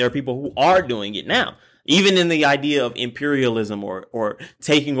to think there are people who are doing it now. Even in the idea of imperialism or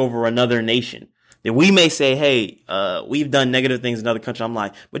taking over another nation. That we may say, hey, we've done negative things in other countries. I'm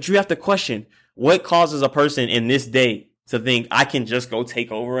like, but you have to question what causes a person in this day to think I can just go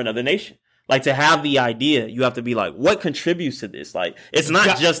take over another nation. Like, to have the idea, you have to be like, what contributes to this? Like, it's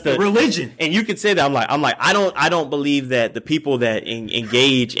not just the religion. And you could say that. I'm like, I don't believe that the people that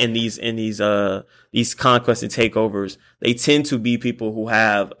engage in these conquests and takeovers, they tend to be people who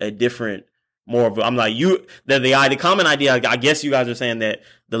have a different, more of. I'm like, the common idea. I guess you guys are saying that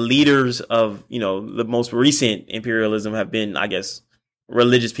the leaders of, the most recent imperialism have been, I guess,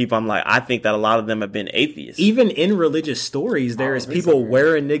 religious people. I'm like, I think that a lot of them have been atheists. Even in religious stories, there is people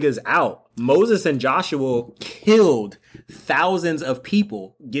wearing niggas out. Moses and Joshua killed thousands of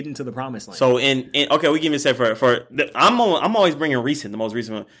people getting to the promised land. So okay, we give me a set for I'm always bringing the most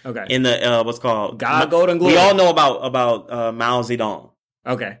recent one. Okay. In the what's called God, Golden Glory. We all know about Mao Zedong.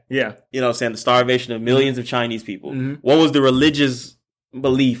 Okay. Yeah. You know what I'm saying? The starvation of millions of Chinese people. Mm-hmm. What was the religious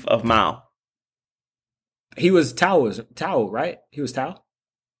belief of Mao? He was Tao, right? He was Tao.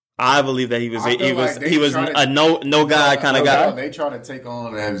 I believe that he was a no God kind of guy. They try to take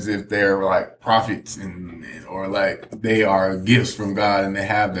on as if they're like prophets or like they are gifts from God and they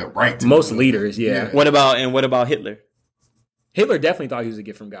have the right to. Most leaders, yeah. What about Hitler? Hitler definitely thought he was a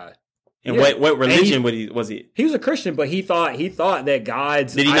gift from God. And what religion was he? He was a Christian, but he thought that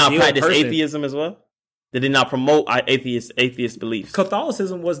God's. Did he not practice atheism as well? Did he not promote atheist beliefs?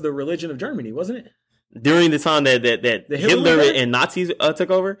 Catholicism was the religion of Germany, wasn't it? During the time that Hitler and Nazis took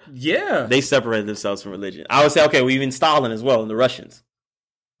over? Yeah. They separated themselves from religion. I would say, okay, well, even Stalin as well, and the Russians.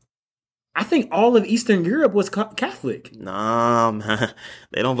 I think all of Eastern Europe was Catholic. Nah, man.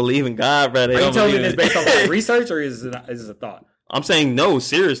 They don't believe in God, bro. Are you telling me this based on research, or is this a thought? I'm saying no,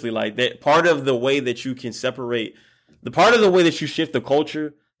 seriously. Like, that part of the way that you can separate, the part of the way that you shift the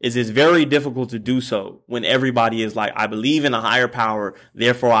culture is it's very difficult to do so when everybody is like, I believe in a higher power,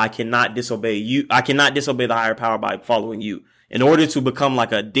 therefore I cannot disobey you. I cannot disobey the higher power by following you. In order to become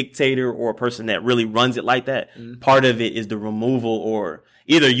like a dictator or a person that really runs it like that, part of it is the removal, or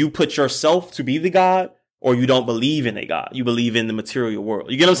either you put yourself to be the God or you don't believe in a God. You believe in the material world.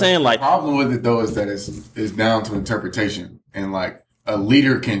 You get what I'm saying? Like, the problem with it though is that it's down to interpretation, and like a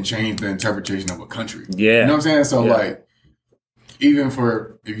leader can change the interpretation of a country. Yeah. You know what I'm saying? So like, even if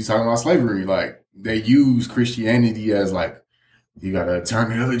you're talking about slavery, like they use Christianity as like, you gotta turn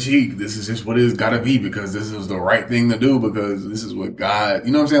the other cheek. This is just what it's gotta be because this is the right thing to do because this is what God,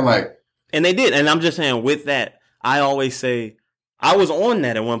 you know what I'm saying? Like, and they did. And I'm just saying with that, I always say I was on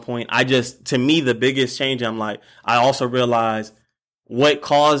that at one point. To me, the biggest change, I'm like, I also realized what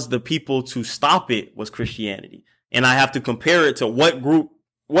caused the people to stop it was Christianity. And I have to compare it to what group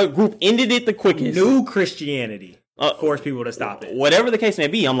ended it the quickest. New Christianity. Force people to stop it. Whatever the case may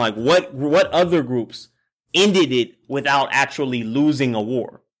be, I'm like, what other groups ended it without actually losing a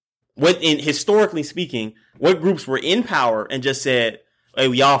war? Historically speaking, what groups were in power and just said, "Hey,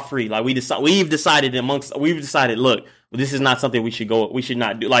 y'all free"? Like we've decided, look, this is not something we should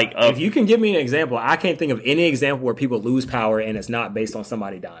not do. Like, if you can give me an example, I can't think of any example where people lose power and it's not based on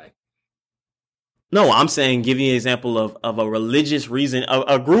somebody dying. No, I'm saying give you an example of a religious reason,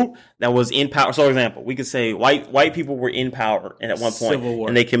 a group that was in power. So, for example, we could say white people were in power and at one point, Civil War.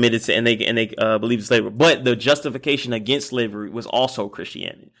 And they committed to and they believed in slavery. But the justification against slavery was also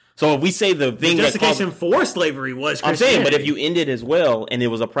Christianity. So if we say the justification for slavery was Christianity. I'm saying, but if you ended as well and it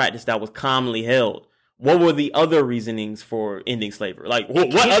was a practice that was commonly held, what were the other reasonings for ending slavery? Like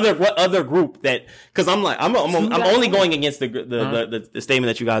what other group that? Because I'm only going against the statement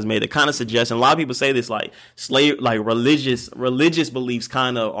that you guys made that kind of suggests, and a lot of people say this, like religious beliefs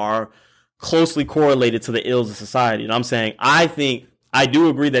kind of are closely correlated to the ills of society. And I'm saying I think I do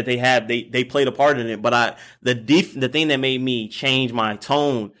agree that they played a part in it, but the thing that made me change my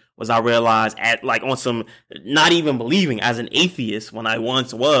tone was I realized on some not even believing as an atheist when I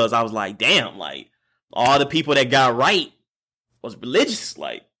once was, I was like, damn, like. All the people that got right was religious.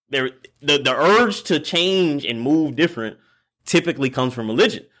 Like the urge to change and move different typically comes from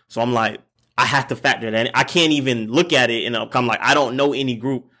religion. So I'm like, I have to factor that in. I can't even look at it and I'm like, I don't know any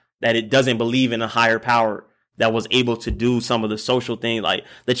group that it doesn't believe in a higher power that was able to do some of the social things. Like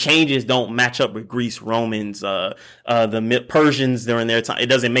the changes don't match up with Greece, Romans, the Persians during their time. It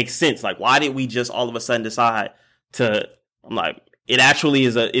doesn't make sense. Like, why did we just all of a sudden decide to? I'm like, it actually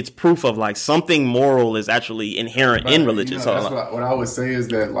is it's proof of like something moral is actually inherent in religion. That's what I would say is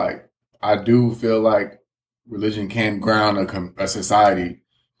that like I do feel like religion can ground a society.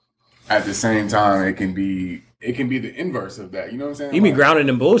 At the same time, it can be the inverse of that. You know what I'm saying? You be grounded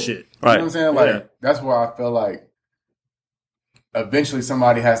in bullshit. Right. You know what I'm saying? Like that's why I feel like eventually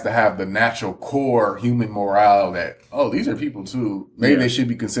somebody has to have the natural core human morale that, oh, these are people too. Maybe they should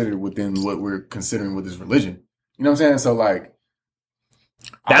be considered within what we're considering with this religion. You know what I'm saying? So like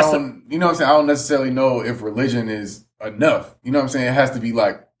you know what I'm saying? I don't necessarily know if religion is enough. You know what I'm saying? It has to be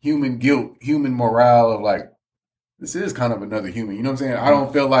like human guilt, human morale of like, this is kind of another human. You know what I'm saying? I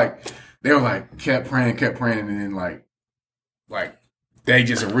don't feel like they were like kept praying, and then like they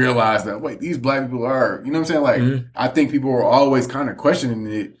just realized that wait, these black people are. You know what I'm saying? Like I think people were always kind of questioning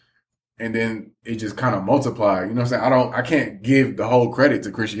it, and then it just kind of multiplied. You know what I'm saying? I can't give the whole credit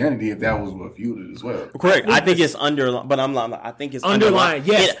to Christianity if that was what fueled it as well. Correct. I think it's underlying, but I think it's underlying.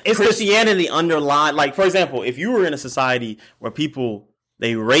 Yes, it's Christianity underlying. Like for example, if you were in a society where people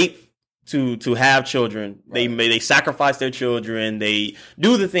they rape to have children, right. they sacrifice their children, they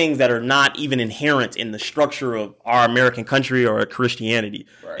do the things that are not even inherent in the structure of our American country or Christianity.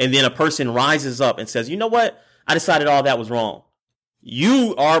 Right. And then a person rises up and says, you know what? I decided all that was wrong.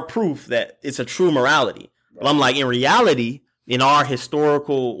 You are proof that it's a true morality. Right. But I'm like, in reality, in our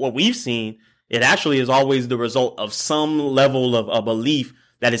historical, what we've seen, it actually is always the result of some level of a belief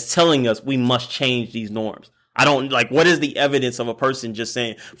that is telling us we must change these norms. I don't like, what is the evidence of a person just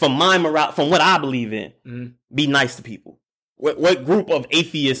saying from my morale, from what I believe in, be nice to people? What group of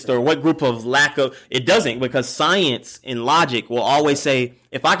atheists or what group of lack of, it doesn't, because science and logic will always say,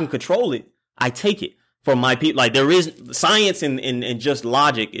 if I can control it, I take it for my people. Like there is science and just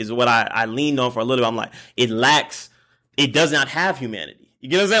logic is what I leaned on for a little bit. I'm like, it does not have humanity. You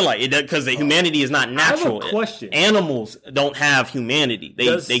get what I'm saying? Like, because humanity is not natural. I have a question. Animals don't have humanity.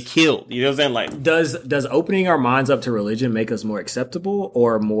 They kill. You know what I'm saying? Like, does opening our minds up to religion make us more acceptable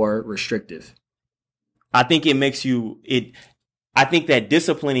or more restrictive? I think it makes you. I think that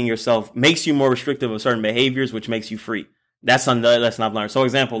disciplining yourself makes you more restrictive of certain behaviors, which makes you free. That's another lesson I've learned. So,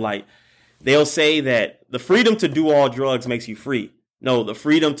 example, like they'll say that the freedom to do all drugs makes you free. No, the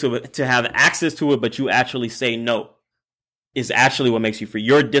freedom to have access to it, but you actually say no, is actually what makes you free.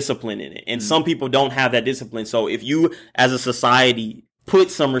 You're disciplined in it. And some people don't have that discipline. So if you, as a society, put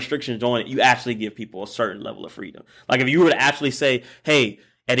some restrictions on it, you actually give people a certain level of freedom. Like if you were to actually say, hey,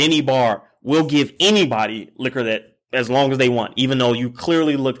 at any bar, we'll give anybody liquor that as long as they want, even though you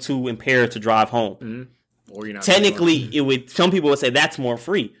clearly look too impaired to drive home. Or you're not technically, some people would say that's more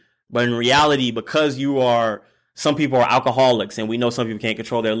free. But in reality, because some people are alcoholics and we know some people can't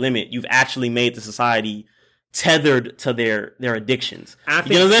control their limit, you've actually made the society tethered to their addictions. I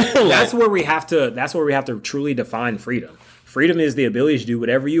think that's where we have to truly define freedom. Freedom is the ability to do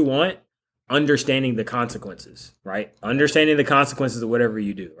whatever you want, understanding the consequences, right? Understanding the consequences of whatever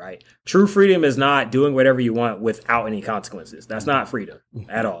you do, right? True freedom is not doing whatever you want without any consequences. That's not freedom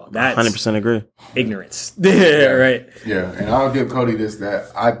at all. That's 100% agree. Ignorance. Right. Yeah, and I'll give Cody this,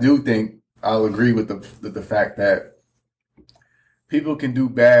 that I do think I'll agree with the fact that people can do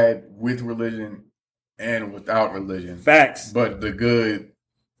bad with religion and without religion. Facts. But the good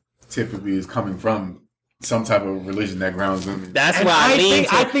typically is coming from some type of religion that grounds them. That's why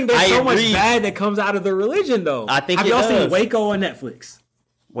I think there's so much bad that comes out of the religion, though. I think have y'all seen Waco on Netflix?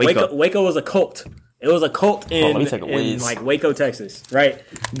 Waco was a cult. It was a cult in like Waco, Texas, right?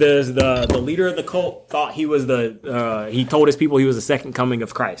 The leader of the cult thought he was he told his people he was the second coming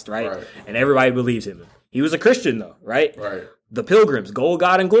of Christ, right? And everybody believes him. He was a Christian though, right? Right. The Pilgrims, Gold,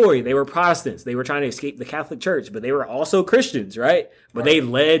 God, and Glory, they were Protestants. They were trying to escape the Catholic Church, but they were also Christians, right? But they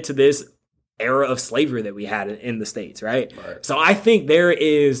led to this era of slavery that we had in the States, right? So I think there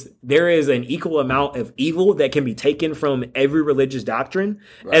is an equal amount of evil that can be taken from every religious doctrine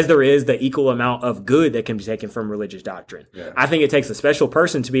as there is the equal amount of good that can be taken from religious doctrine. Yeah. I think it takes a special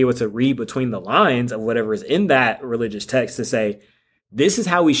person to be able to read between the lines of whatever is in that religious text to say, this is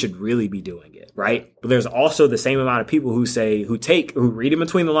how we should really be doing it, right? But there's also the same amount of people who read in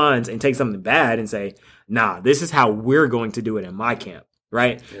between the lines and take something bad and say, nah, this is how we're going to do it in my camp,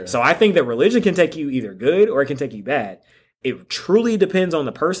 right? Yeah. So I think that religion can take you either good or it can take you bad. It truly depends on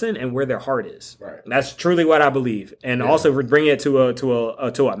the person and where their heart is. Right. And that's truly what I believe. And also for bringing it to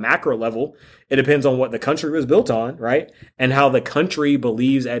a macro level, it depends on what the country was built on, right? And how the country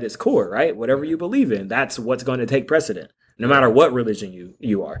believes at its core, right? Whatever you believe in, that's what's going to take precedent. No matter what religion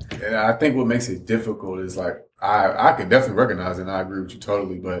you are. And I think what makes it difficult is like, I can definitely recognize it, and I agree with you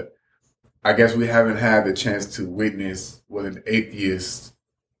totally. But I guess we haven't had the chance to witness what an atheist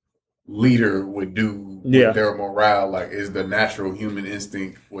leader would do with their morale. Like, is the natural human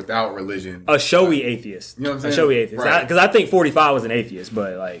instinct without religion. A showy atheist. You know what I'm saying? A showy atheist. Because I think 45 was an atheist,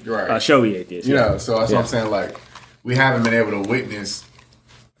 but like a showy atheist. You know, so that's what I'm saying. Like, we haven't been able to witness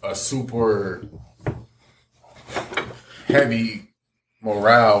a super heavy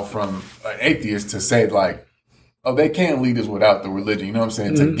morale from an atheist to say, like, oh, they can't lead us without the religion. You know what I'm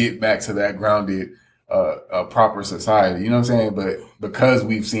saying? To get back to that grounded, proper society. You know what I'm saying? But because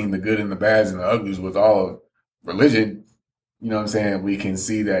we've seen the good and the bads and the uglies with all of religion, you know what I'm saying, we can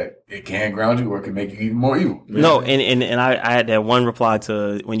see that it can ground you or it can make you even more evil. No, and I had that one reply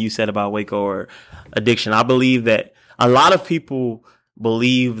to when you said about Waco or addiction. I believe that a lot of people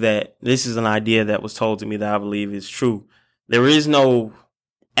believe that this is an idea that was told to me that I believe is true. There is no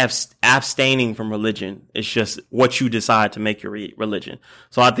abstaining from religion. It's just what you decide to make your religion.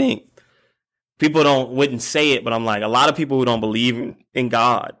 So I think people wouldn't say it, but I'm like, a lot of people who don't believe in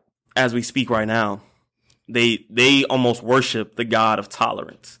God as we speak right now, they almost worship the God of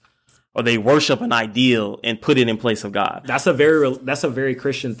tolerance, or they worship an ideal and put it in place of God. That's a very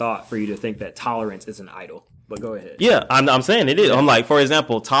Christian thought for you to think that tolerance is an idol. But go ahead. Yeah, I'm saying it is. I'm like, for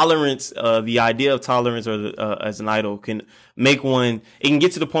example, tolerance, the idea of tolerance or as an idol can make one, it can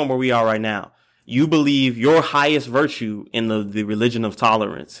get to the point where we are right now. You believe your highest virtue in the religion of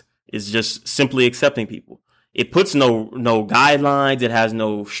tolerance is just simply accepting people. It puts no guidelines. It has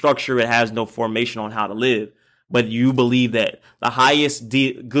no structure. It has no formation on how to live. But you believe that the highest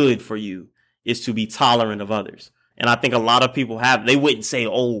good for you is to be tolerant of others. And I think a lot of people they wouldn't say,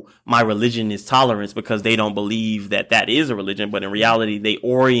 oh, my religion is tolerance, because they don't believe that is a religion. But in reality, they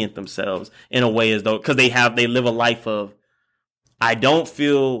orient themselves in a way as though, because they live a life of, I don't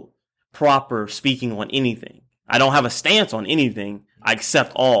feel proper speaking on anything. I don't have a stance on anything. I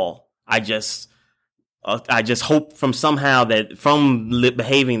accept all. I just hope from somehow that from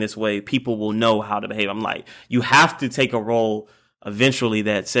behaving this way, people will know how to behave. I'm like, you have to take a role eventually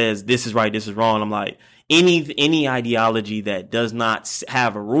that says this is right, this is wrong. I'm like, any ideology that does not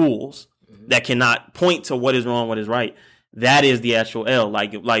have rules, that cannot point to what is wrong, what is right, that is the actual L.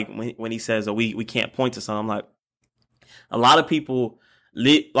 Like when he says, oh, we can't point to something, I'm like, a lot of people,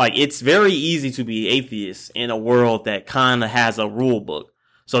 like, it's very easy to be atheist in a world that kind of has a rule book.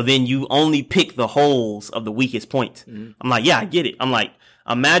 So then you only pick the holes of the weakest point. Mm-hmm. I'm like, yeah, I get it. I'm like,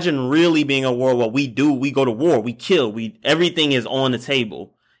 imagine really being a world where we go to war, we kill, everything is on the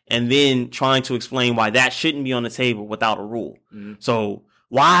table, and then trying to explain why that shouldn't be on the table without a rule. Mm-hmm. So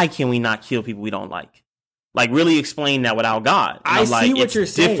why can we not kill people we don't like? Like, really explain that without God. I see what you're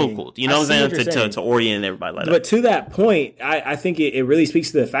saying. It's difficult, you know what I'm saying, to orient everybody like that. But to that point, I think it really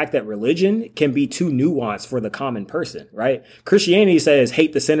speaks to the fact that religion can be too nuanced for the common person, right? Christianity says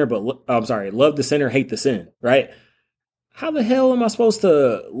hate the sinner, love the sinner, hate the sin, right? How the hell am I supposed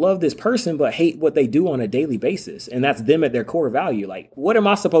to love this person but hate what they do on a daily basis? And that's them at their core value. Like, what am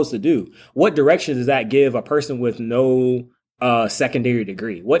I supposed to do? What direction does that give a person with no secondary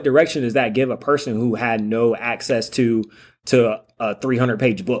degree? What direction does that give a person who had no access to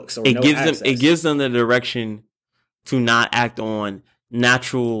 300-page books? Or it gives them the direction to not act on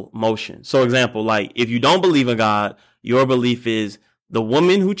natural motion. So, example, like, if you don't believe in God, your belief is the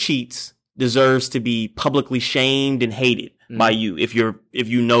woman who cheats deserves to be publicly shamed and hated by you if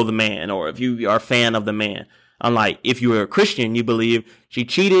you know the man, or if you are a fan of the man. Unlike if you're a Christian, you believe she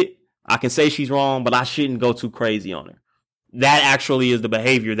cheated, I can say she's wrong, but I shouldn't go too crazy on her. That actually is the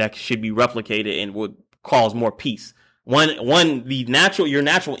behavior that should be replicated and would cause more peace. Your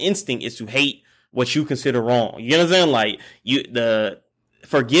natural instinct is to hate what you consider wrong. You know what I'm saying? Like, the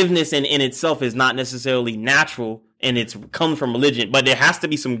forgiveness in itself is not necessarily natural, and it comes from religion, but there has to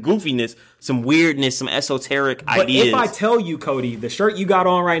be some goofiness, some weirdness, some esoteric ideas. But if I tell you, Cody, the shirt you got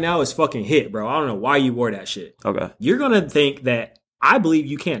on right now is fucking hit, bro. I don't know why you wore that shit. Okay. You're going to think that I believe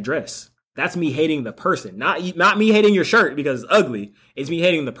you can't dress. That's me hating the person. Not me hating your shirt because it's ugly. It's me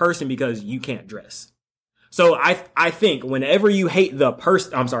hating the person because you can't dress. So I think whenever you hate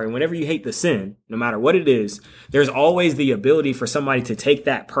whenever you hate the sin, no matter what it is, there's always the ability for somebody to take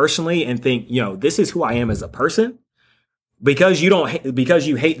that personally and think, this is who I am as a person. Because you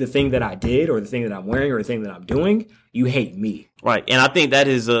hate the thing that I did, or the thing that I'm wearing, or the thing that I'm doing, you hate me. Right. And I think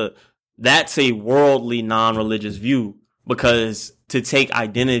that's a worldly, non-religious view, because to take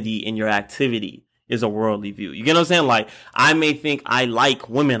identity in your activity is a worldly view. You get what I'm saying? Like, I may think I like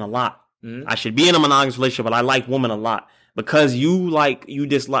women a lot. Mm-hmm. I should be in a monogamous relationship, but I like women a lot. Because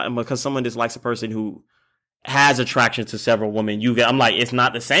someone dislikes a person who has attraction to several women. I'm like, it's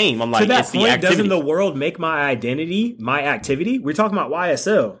not the same. I'm like, to that it's point, the activity. doesn't the world make my identity, my activity? We're talking about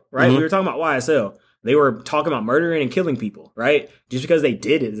YSL, right? Mm-hmm. We were talking about YSL. They were talking about murdering and killing people, right? Just because they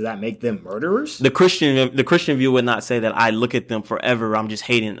did it, does that make them murderers? The Christian view would not say that I look at them forever, I'm just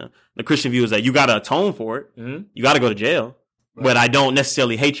hating them. The Christian view is that you got to atone for it. Mm-hmm. You got to go to jail. Right. But I don't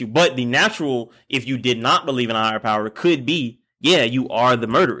necessarily hate you. But the natural, if you did not believe in a higher power, could be, yeah, you are the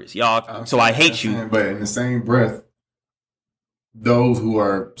murderers, y'all. So I hate you. But in the same breath, those who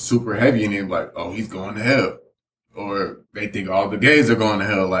are super heavy in it, like, oh, he's going to hell. Or they think all the gays are going to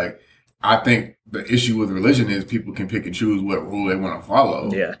hell. Like, I think the issue with religion is people can pick and choose what rule they want to follow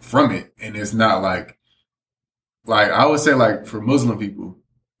from it. And it's not like I would say, like, for Muslim people,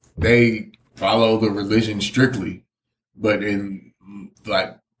 they follow the religion strictly. But in,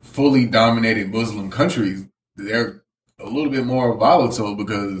 like, fully dominated Muslim countries, they're a little bit more volatile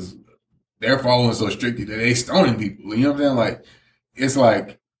because they're following so strictly that they stoning people. You know what I'm saying? Like, it's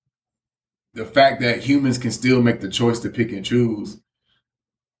like the fact that humans can still make the choice to pick and choose.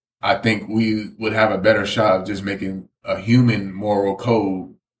 I think we would have a better shot of just making a human moral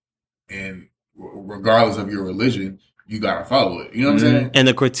code, and regardless of your religion, you gotta follow it. You know what I'm saying? And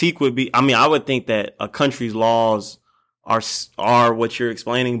the critique would be, I would think that a country's laws are what you're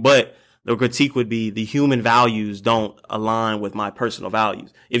explaining, but the critique would be the human values don't align with my personal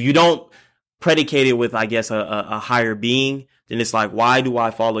values. If you don't predicate it with, I guess, a higher being, then it's like, why do I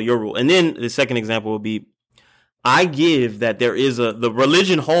follow your rule? And then the second example would be, I give that there is the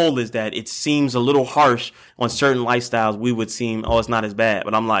religion whole is that it seems a little harsh on certain lifestyles. We would seem, oh, it's not as bad.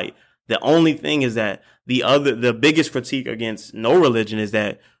 But I'm like, the only thing is that the biggest critique against no religion is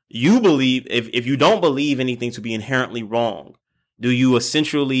that you believe, if you don't believe anything to be inherently wrong, do you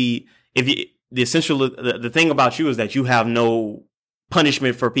essentially, the thing about you is that you have no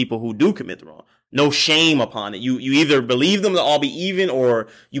punishment for people who do commit the wrong. No shame upon it. You either believe them to all be even, or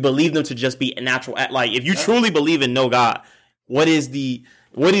you believe them to just be a natural. Like, if you truly believe in no God, what do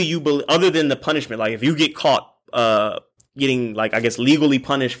you believe other than the punishment? Like, if you get caught getting, like, I guess, legally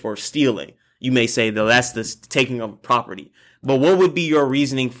punished for stealing, you may say that that's the taking of property. But what would be your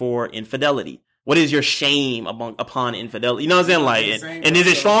reasoning for infidelity? What is your shame upon infidelity? You know what I'm saying? Like, and is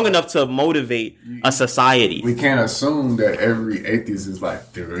it strong enough to motivate a society? We can't assume that every atheist is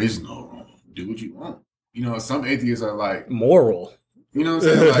like, there is no wrong. Do what you want. You know, some atheists are like moral. You know what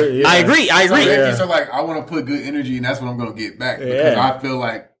I'm saying? Like, yeah. I agree. Some atheists are like, I want to put good energy, and that's what I'm going to get back. Because I feel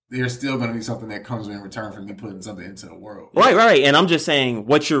like there's still going to be something that comes in return for me putting something into the world. Right. And I'm just saying,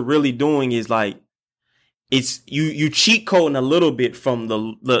 what you're really doing is like, it's you cheat coding a little bit from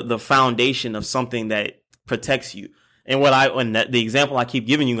the foundation of something that protects you. And the example I keep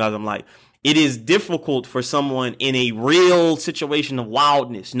giving you guys, I'm like, it is difficult for someone in a real situation of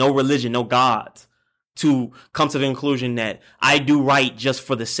wildness, no religion, no gods, to come to the conclusion that I do right just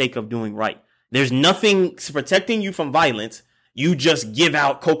for the sake of doing right. There's nothing protecting you from violence. You just give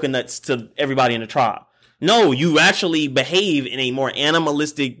out coconuts to everybody in the tribe. No, you actually behave in a more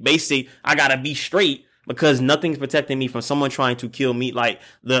animalistic, basic, I gotta be straight because nothing's protecting me from someone trying to kill me. Like,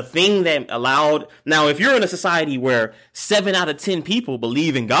 the thing that allowed, now if you're in a society where 7 out of 10 people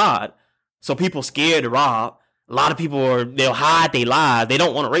believe in God, so people scared to rob. A lot of people they'll hide their lies. They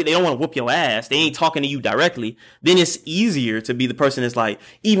don't want to rape. They don't want to whoop your ass. They ain't talking to you directly. Then it's easier to be the person that's like,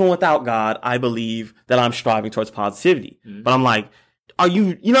 even without God, I believe that I'm striving towards positivity. Mm-hmm. But I'm like,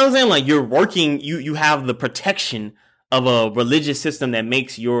 you know what I'm saying? Like, you're working, you have the protection of a religious system that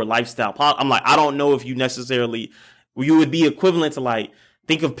makes your lifestyle I'm like, I don't know if you would be equivalent to, like,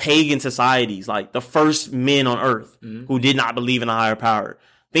 think of pagan societies, like the first men on earth who did not believe in a higher power.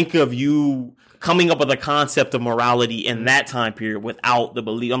 Think of you coming up with a concept of morality in that time period without the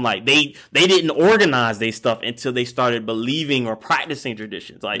belief. I'm like, they didn't organize their stuff until they started believing or practicing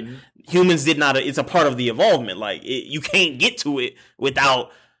traditions. Like, humans did not, it's a part of the evolvement. Like, you can't get to it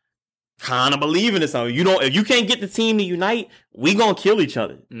without kind of believing in something. If you can't get the team to unite, we gonna kill each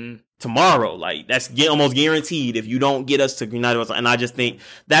other tomorrow. Like, that's almost guaranteed if you don't get us to unite us. And I just think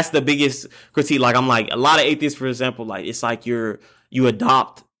that's the biggest critique. Like, I'm like, a lot of atheists, for example, like, it's like you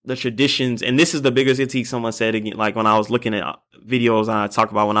adopt the traditions, and this is the biggest critique someone said again, like, when I was looking at videos, and I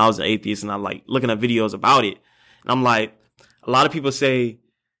talk about when I was an atheist, and I'm like looking at videos about it, and I'm like, a lot of people say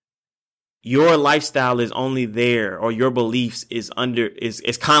your lifestyle is only there, or your beliefs is kind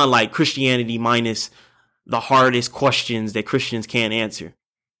of like Christianity minus the hardest questions that Christians can't answer.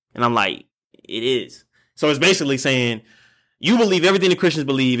 And I'm like, it is. So it's basically saying you believe everything the Christians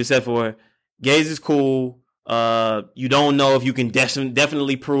believe except for gays is cool. You don't know if you can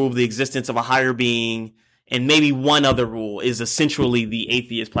definitely prove the existence of a higher being, and maybe one other rule is essentially the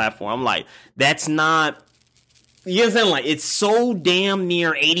atheist platform. I'm like, that's not You know what I'm saying? Like, it's so damn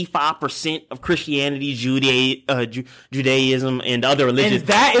near 85% of Christianity, Judaism, and other religions. And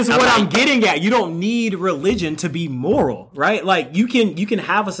that is what I'm getting at. You don't need religion to be moral, right? Like, you can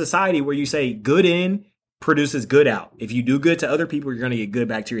have a society where you say good in produces good out. If you do good to other people, you're going to get good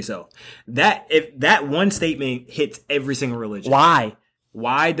back to yourself. If that one statement hits every single religion. Why?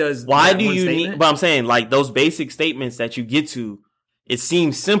 Why do you need? But I'm saying, like, those basic statements that you get to. It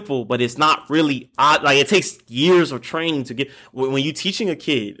seems simple, but it's not really odd. Like, it takes years of training to get. When you're teaching a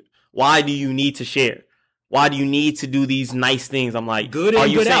kid, why do you need to share? Why do you need to do these nice things? I'm like, good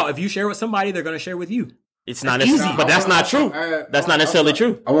in, good out. If you share with somebody, they're going to share with you. It's not easy, but that's not true. That's not necessarily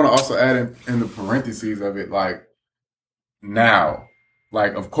true. I want to also add in the parentheses of it, like, now,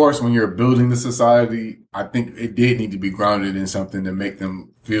 like, of course, when you're building the society, I think it did need to be grounded in something to make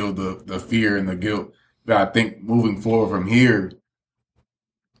them feel the fear and the guilt. But I think moving forward from here,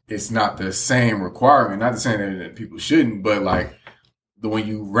 it's not the same requirement. Not to say that people shouldn't, but like when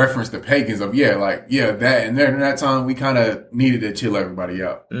you reference the pagans of that, and during that time we kind of needed to chill everybody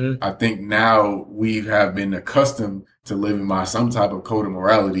out. Mm-hmm. I think now we have been accustomed to living by some type of code of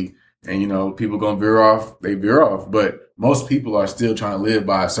morality, and people gonna veer off, they veer off, but most people are still trying to live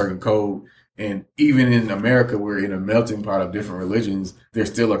by a certain code. And even in America, we're in a melting pot of different religions. There's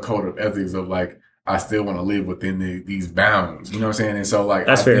still a code of ethics of like, I still want to live within these bounds. You know what I'm saying? And so, like,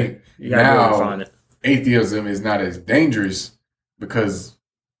 that's I fair. think now atheism is not as dangerous because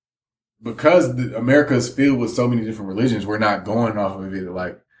America is filled with so many different religions. We're not going off of it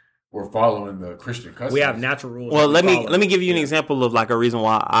like we're following the Christian customs. We have natural rules. Well, let me give you an example of like another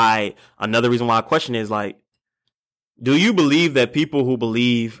reason why I question is like, do you believe that people who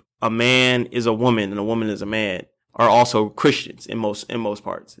believe a man is a woman and a woman is a man are also Christians in most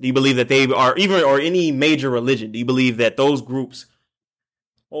parts? Do you believe that they are or any major religion? Do you believe that those groups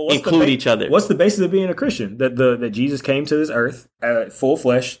include each other? What's the basis of being a Christian? That Jesus came to this earth, full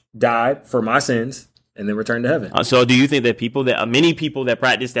flesh, died for my sins, and then returned to heaven. So do you think that many people that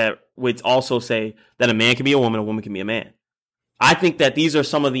practice that would also say that a man can be a woman can be a man? I think that these are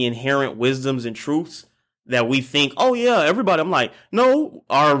some of the inherent wisdoms and truths that we think, oh yeah, everybody. I'm like, no,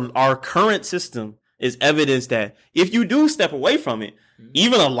 our current system is evidence that if you do step away from it,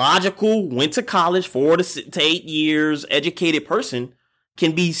 even a logical, went to college 4 to 8 years, educated person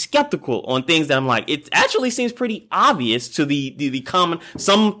can be skeptical on things that I'm like, it actually seems pretty obvious to the common,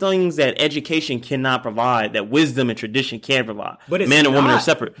 some things that education cannot provide, that wisdom and tradition can provide. But men and women are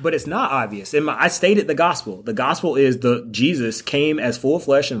separate. But it's not obvious. I stated the gospel. The gospel is Jesus came as full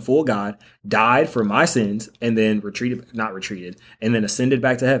flesh and full God, died for my sins, and then and then ascended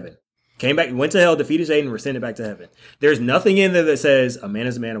back to heaven. Came back, went to hell, defeated Satan, and ascended back to heaven. There's nothing in there that says a man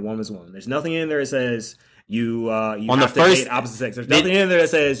is a man, a woman is a woman. There's nothing in there that says you have to date opposite sex. There's nothing in there that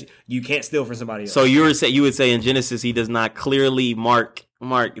says you can't steal from somebody else. So you would say in Genesis he does not clearly mark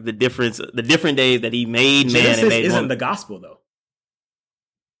the difference, the different days that he made Genesis man and made isn't woman. the gospel though.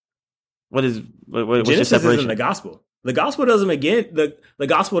 What's Genesis your separation? isn't the gospel. The gospel doesn't the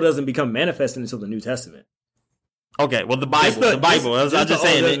gospel doesn't become manifested until the New Testament. Okay, well, the Bible. I was just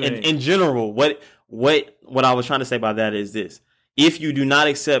saying, in general, what I was trying to say by that is this: if you do not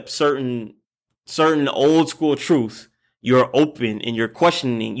accept certain old school truths, you're open and you're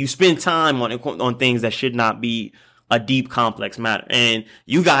questioning. You spend time on things that should not be a deep, complex matter. And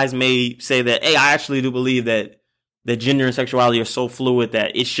you guys may say that, hey, I actually do believe that gender and sexuality are so fluid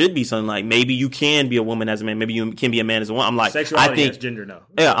that it should be something like maybe you can be a woman as a man, maybe you can be a man as a woman. I'm like, sexuality, I think yes, gender, no.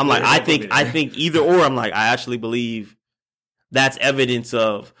 Yeah, I'm like, I think either or. I'm like, I actually believe that's evidence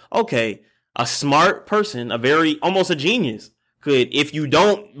of, okay, a smart person, almost a genius could, if you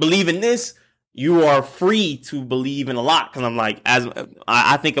don't believe in this, you are free to believe in a lot. Cause I'm like,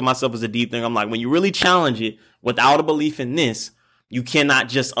 I think of myself as a deep thing. I'm like, when you really challenge it without a belief in this, you cannot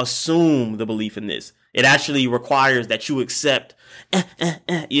just assume the belief in this. It actually requires that you accept,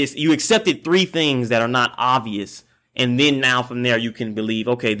 yes, you accepted 3 things that are not obvious. And then now from there, you can believe,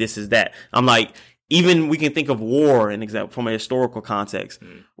 okay, this is that. I'm like, even we can think of war, an example from a historical context.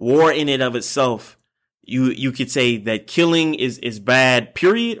 War in and of itself, you could say that killing is bad,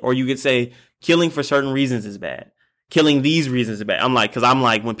 period. Or you could say killing for certain reasons is bad. Killing these reasons is bad. I'm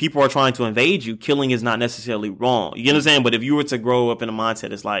like, when people are trying to invade you, killing is not necessarily wrong. You get what I'm saying? But if you were to grow up in a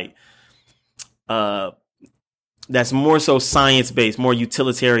mindset, it's like, that's more so science-based, more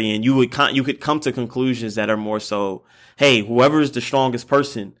utilitarian. You could come to conclusions that are more so, hey, whoever is the strongest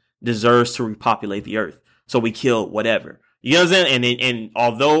person deserves to repopulate the earth. So we kill whatever. You know what I'm saying? And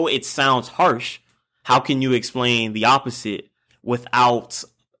although it sounds harsh, how can you explain the opposite without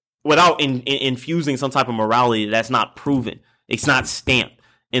infusing some type of morality that's not proven? It's not stamped.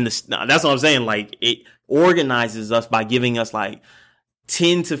 that's what I'm saying. Like, it organizes us by giving us like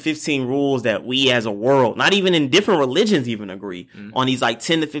 10 to 15 rules that we as a world, not even in different religions, even agree on these like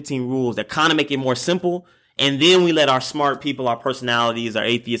 10 to 15 rules that kind of make it more simple. And then we let our smart people, our personalities, our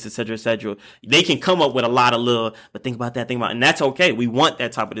atheists, et cetera, they can come up with a lot of little, but think about that, and that's okay. We want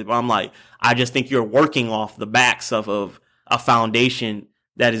that type of thing. But I'm like, I just think you're working off the backs of a foundation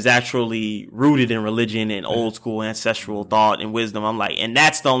that is actually rooted in religion and old school ancestral thought and wisdom. I'm like, and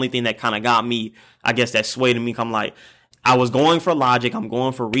that's the only thing that kind of got me, I guess, that swayed me. I'm like, I was going for logic, I'm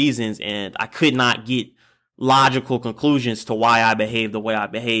going for reasons, and I could not get logical conclusions to why I behave the way I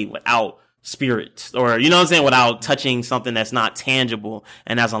behave without spirit, or, you know what I'm saying, without touching something that's not tangible.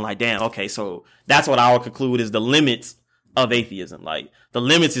 And as I'm like, damn, okay, so that's what I would conclude is the limits of atheism. Like, the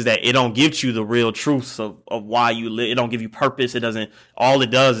limits is that it don't give you the real truths of why you live. It don't give you purpose. It doesn't, all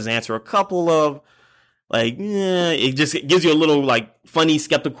it does is answer a couple of, like, it just gives you a little, like, funny,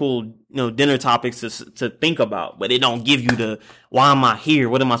 skeptical, dinner topics to think about. But it don't give you the, why am I here?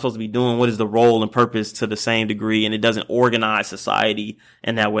 What am I supposed to be doing? What is the role and purpose to the same degree? And it doesn't organize society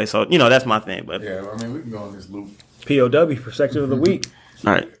in that way. So, that's my thing. But yeah, I mean, we can go on this loop. POW, perspective of the week.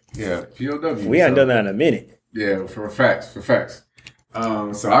 All right. Yeah, POW. We haven't done that in a minute. Yeah, for facts.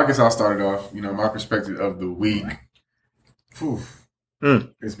 So I guess I'll start it off. My perspective of the week.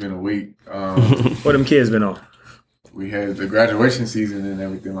 It's been a week. What them kids been on? We had the graduation season and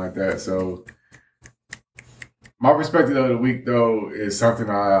everything like that. So my perspective of the week, though, is something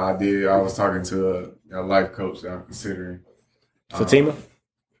I did. I was talking to a life coach that I'm considering. Fatima?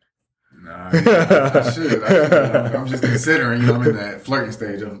 Nah, I should. I'm just considering. I'm in that flirting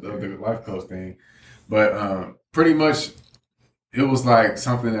stage of the life coach thing. But pretty much, it was like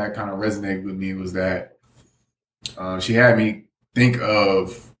something that kind of resonated with me was that she had me think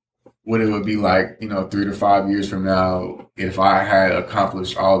of what it would be like, 3 to 5 years from now if I had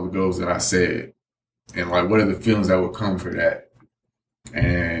accomplished all the goals that I said. And like, what are the feelings that would come for that?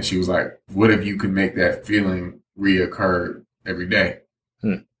 And she was like, what if you could make that feeling reoccur every day?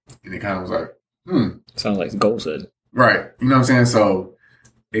 And it kind of was like, Sounds like goal setting. Right. You know what I'm saying? So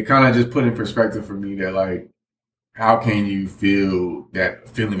it kind of just put in perspective for me that, like, how can you feel that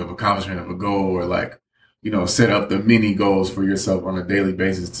feeling of accomplishment of a goal, or like, set up the mini goals for yourself on a daily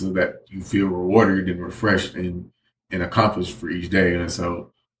basis so that you feel rewarded and refreshed and accomplished for each day. And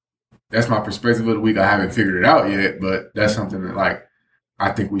so that's my perspective of the week. I haven't figured it out yet, but that's something that, like,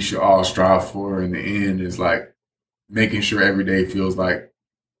 I think we should all strive for in the end, is like making sure every day feels like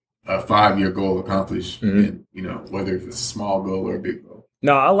a 5-year goal accomplished, and, whether if it's a small goal or a big goal.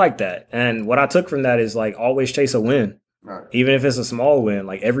 No, I like that. And what I took from that is, like, always chase a win. Right. Even if it's a small win,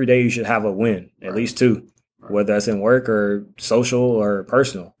 like, every day you should have a win, at least 2. Right. Whether that's in work or social or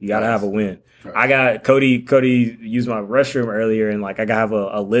personal, you got to have a win. Right. I got Cody used my restroom earlier, and like, I got to have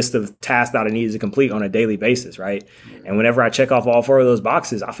a list of tasks that I needed to complete on a daily basis. Right. Mm-hmm. And whenever I check off all 4 of those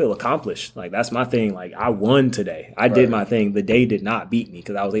boxes, I feel accomplished. Like, that's my thing. Like, I won today. I did my thing. The day did not beat me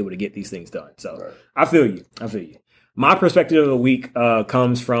because I was able to get these things done. So I feel you. My perspective of the week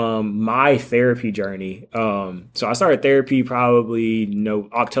comes from my therapy journey. So I started therapy probably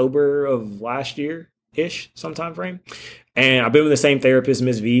October of last year-ish, some time frame. And I've been with the same therapist,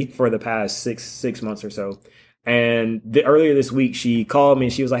 Ms. V, for the past six months or so. And earlier this week, she called me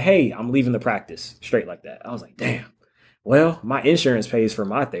and she was like, hey, I'm leaving the practice. Straight like that. I was like, damn. Well, my insurance pays for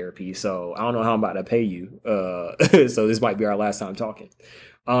my therapy, so I don't know how I'm about to pay you. So this might be our last time talking.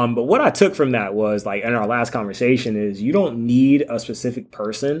 But what I took from that was, like, in our last conversation, is you don't need a specific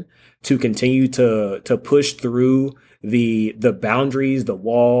person to continue to push through the boundaries, the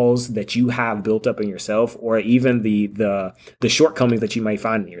walls that you have built up in yourself, or even the shortcomings that you may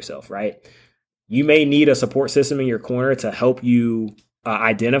find in yourself, right? You may need a support system in your corner to help you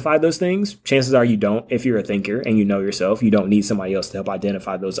identify those things. Chances are you don't. If you're a thinker and you know yourself, you don't need somebody else to help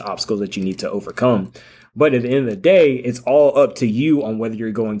identify those obstacles that you need to overcome. But at the end of the day, it's all up to you on whether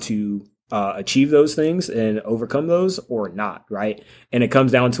you're going to achieve those things and overcome those or not, right? And it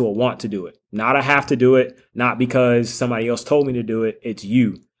comes down to a want to do it, not a have to do it, not because somebody else told me to do it. It's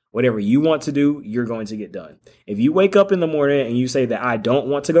you. Whatever you want to do, you're going to get done. If you wake up in the morning and you say that I don't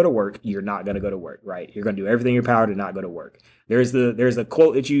want to go to work, you're not going to go to work, right? You're going to do everything in your power to not go to work. There's a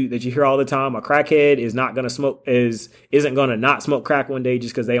quote that you hear all the time: a crackhead is not going to smoke isn't going to not smoke crack one day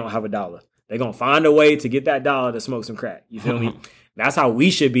just because they don't have $1. They're going to find a way to get that $1 to smoke some crack. You feel me? That's how we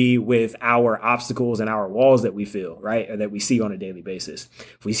should be with our obstacles and our walls that we feel, right? Or that we see on a daily basis.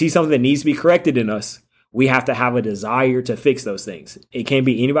 If we see something that needs to be corrected in us, we have to have a desire to fix those things. It can't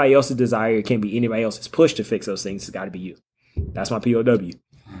be anybody else's desire. It can't be anybody else's push to fix those things. It's got to be you. That's my POW.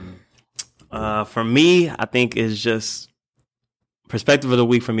 For me, I think it's just perspective of the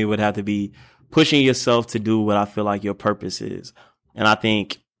week for me would have to be pushing yourself to do what I feel like your purpose is. And I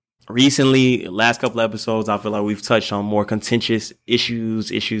think recently, last couple of episodes, I feel like we've touched on more contentious issues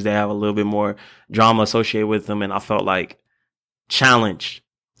that have a little bit more drama associated with them. And I felt like challenged.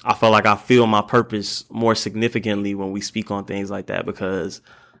 I felt like I feel my purpose more significantly when we speak on things like that, because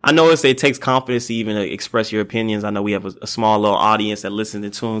I know it takes confidence to even express your opinions. I know we have a small little audience that listens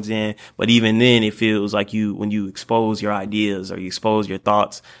and tunes in, but even then it feels like when you expose your ideas or you expose your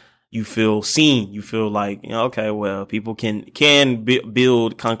thoughts, you feel seen. You feel like, okay, well, people can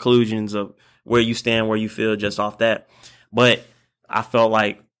build conclusions of where you stand, where you feel just off that. But I felt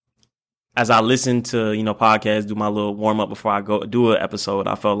like as I listened to, podcasts, do my little warm up before I go do an episode,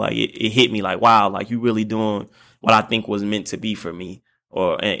 I felt like it hit me like, wow, like you really doing what I think was meant to be for me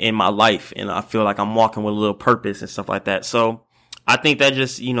or in my life. And I feel like I'm walking with a little purpose and stuff like that. So I think that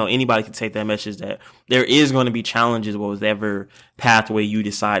just, anybody can take that message that there is going to be challenges with whatever pathway you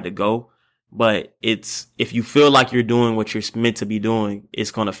decide to go. But if you feel like you're doing what you're meant to be doing,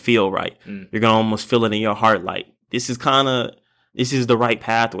 it's going to feel right. You're going to almost feel it in your heart. Like this is the right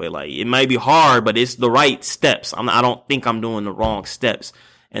pathway. Like it might be hard, but it's the right steps. I don't think I'm doing the wrong steps.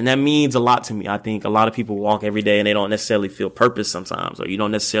 And that means a lot to me. I think a lot of people walk every day and they don't necessarily feel purpose sometimes, or you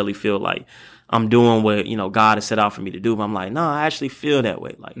don't necessarily feel like I'm doing what, God has set out for me to do. But I'm like, no, I actually feel that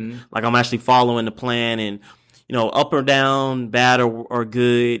way. Like, like I'm actually following the plan, and, up or down, bad or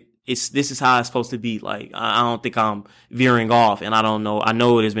good. This is how it's supposed to be. Like, I don't think I'm veering off, and I don't know. I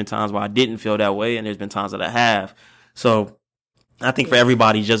know there's been times where I didn't feel that way, and there's been times that I have. So I think for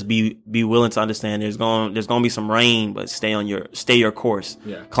everybody, just be willing to understand there's going to be some rain, but stay your course.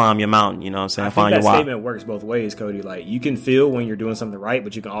 Yeah. Climb your mountain, you know what I'm saying? I think that statement works both ways, Cody. Like you can feel when you're doing something right,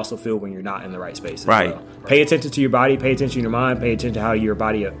 but you can also feel when you're not in the right space as well. Pay attention to your body, pay attention to your mind, pay attention to how your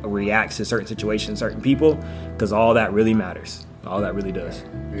body reacts to certain situations, certain people, because all that really matters. All that really does.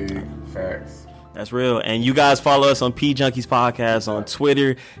 Big facts. That's real. And you guys follow us on P Junkies Podcast on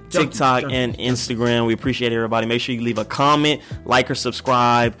Twitter, TikTok, and Instagram. We appreciate everybody. Make sure you leave a comment, like, or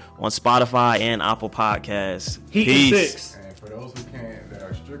subscribe on Spotify and Apple Podcasts. Peace. And for those that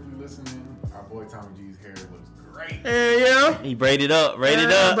are strictly listening, our boy Tommy G's hair looks great. Hey, yeah. He braided up.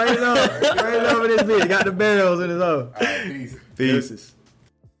 Braided up in his beard. Got the barrels in his own. All right, peace. Peace.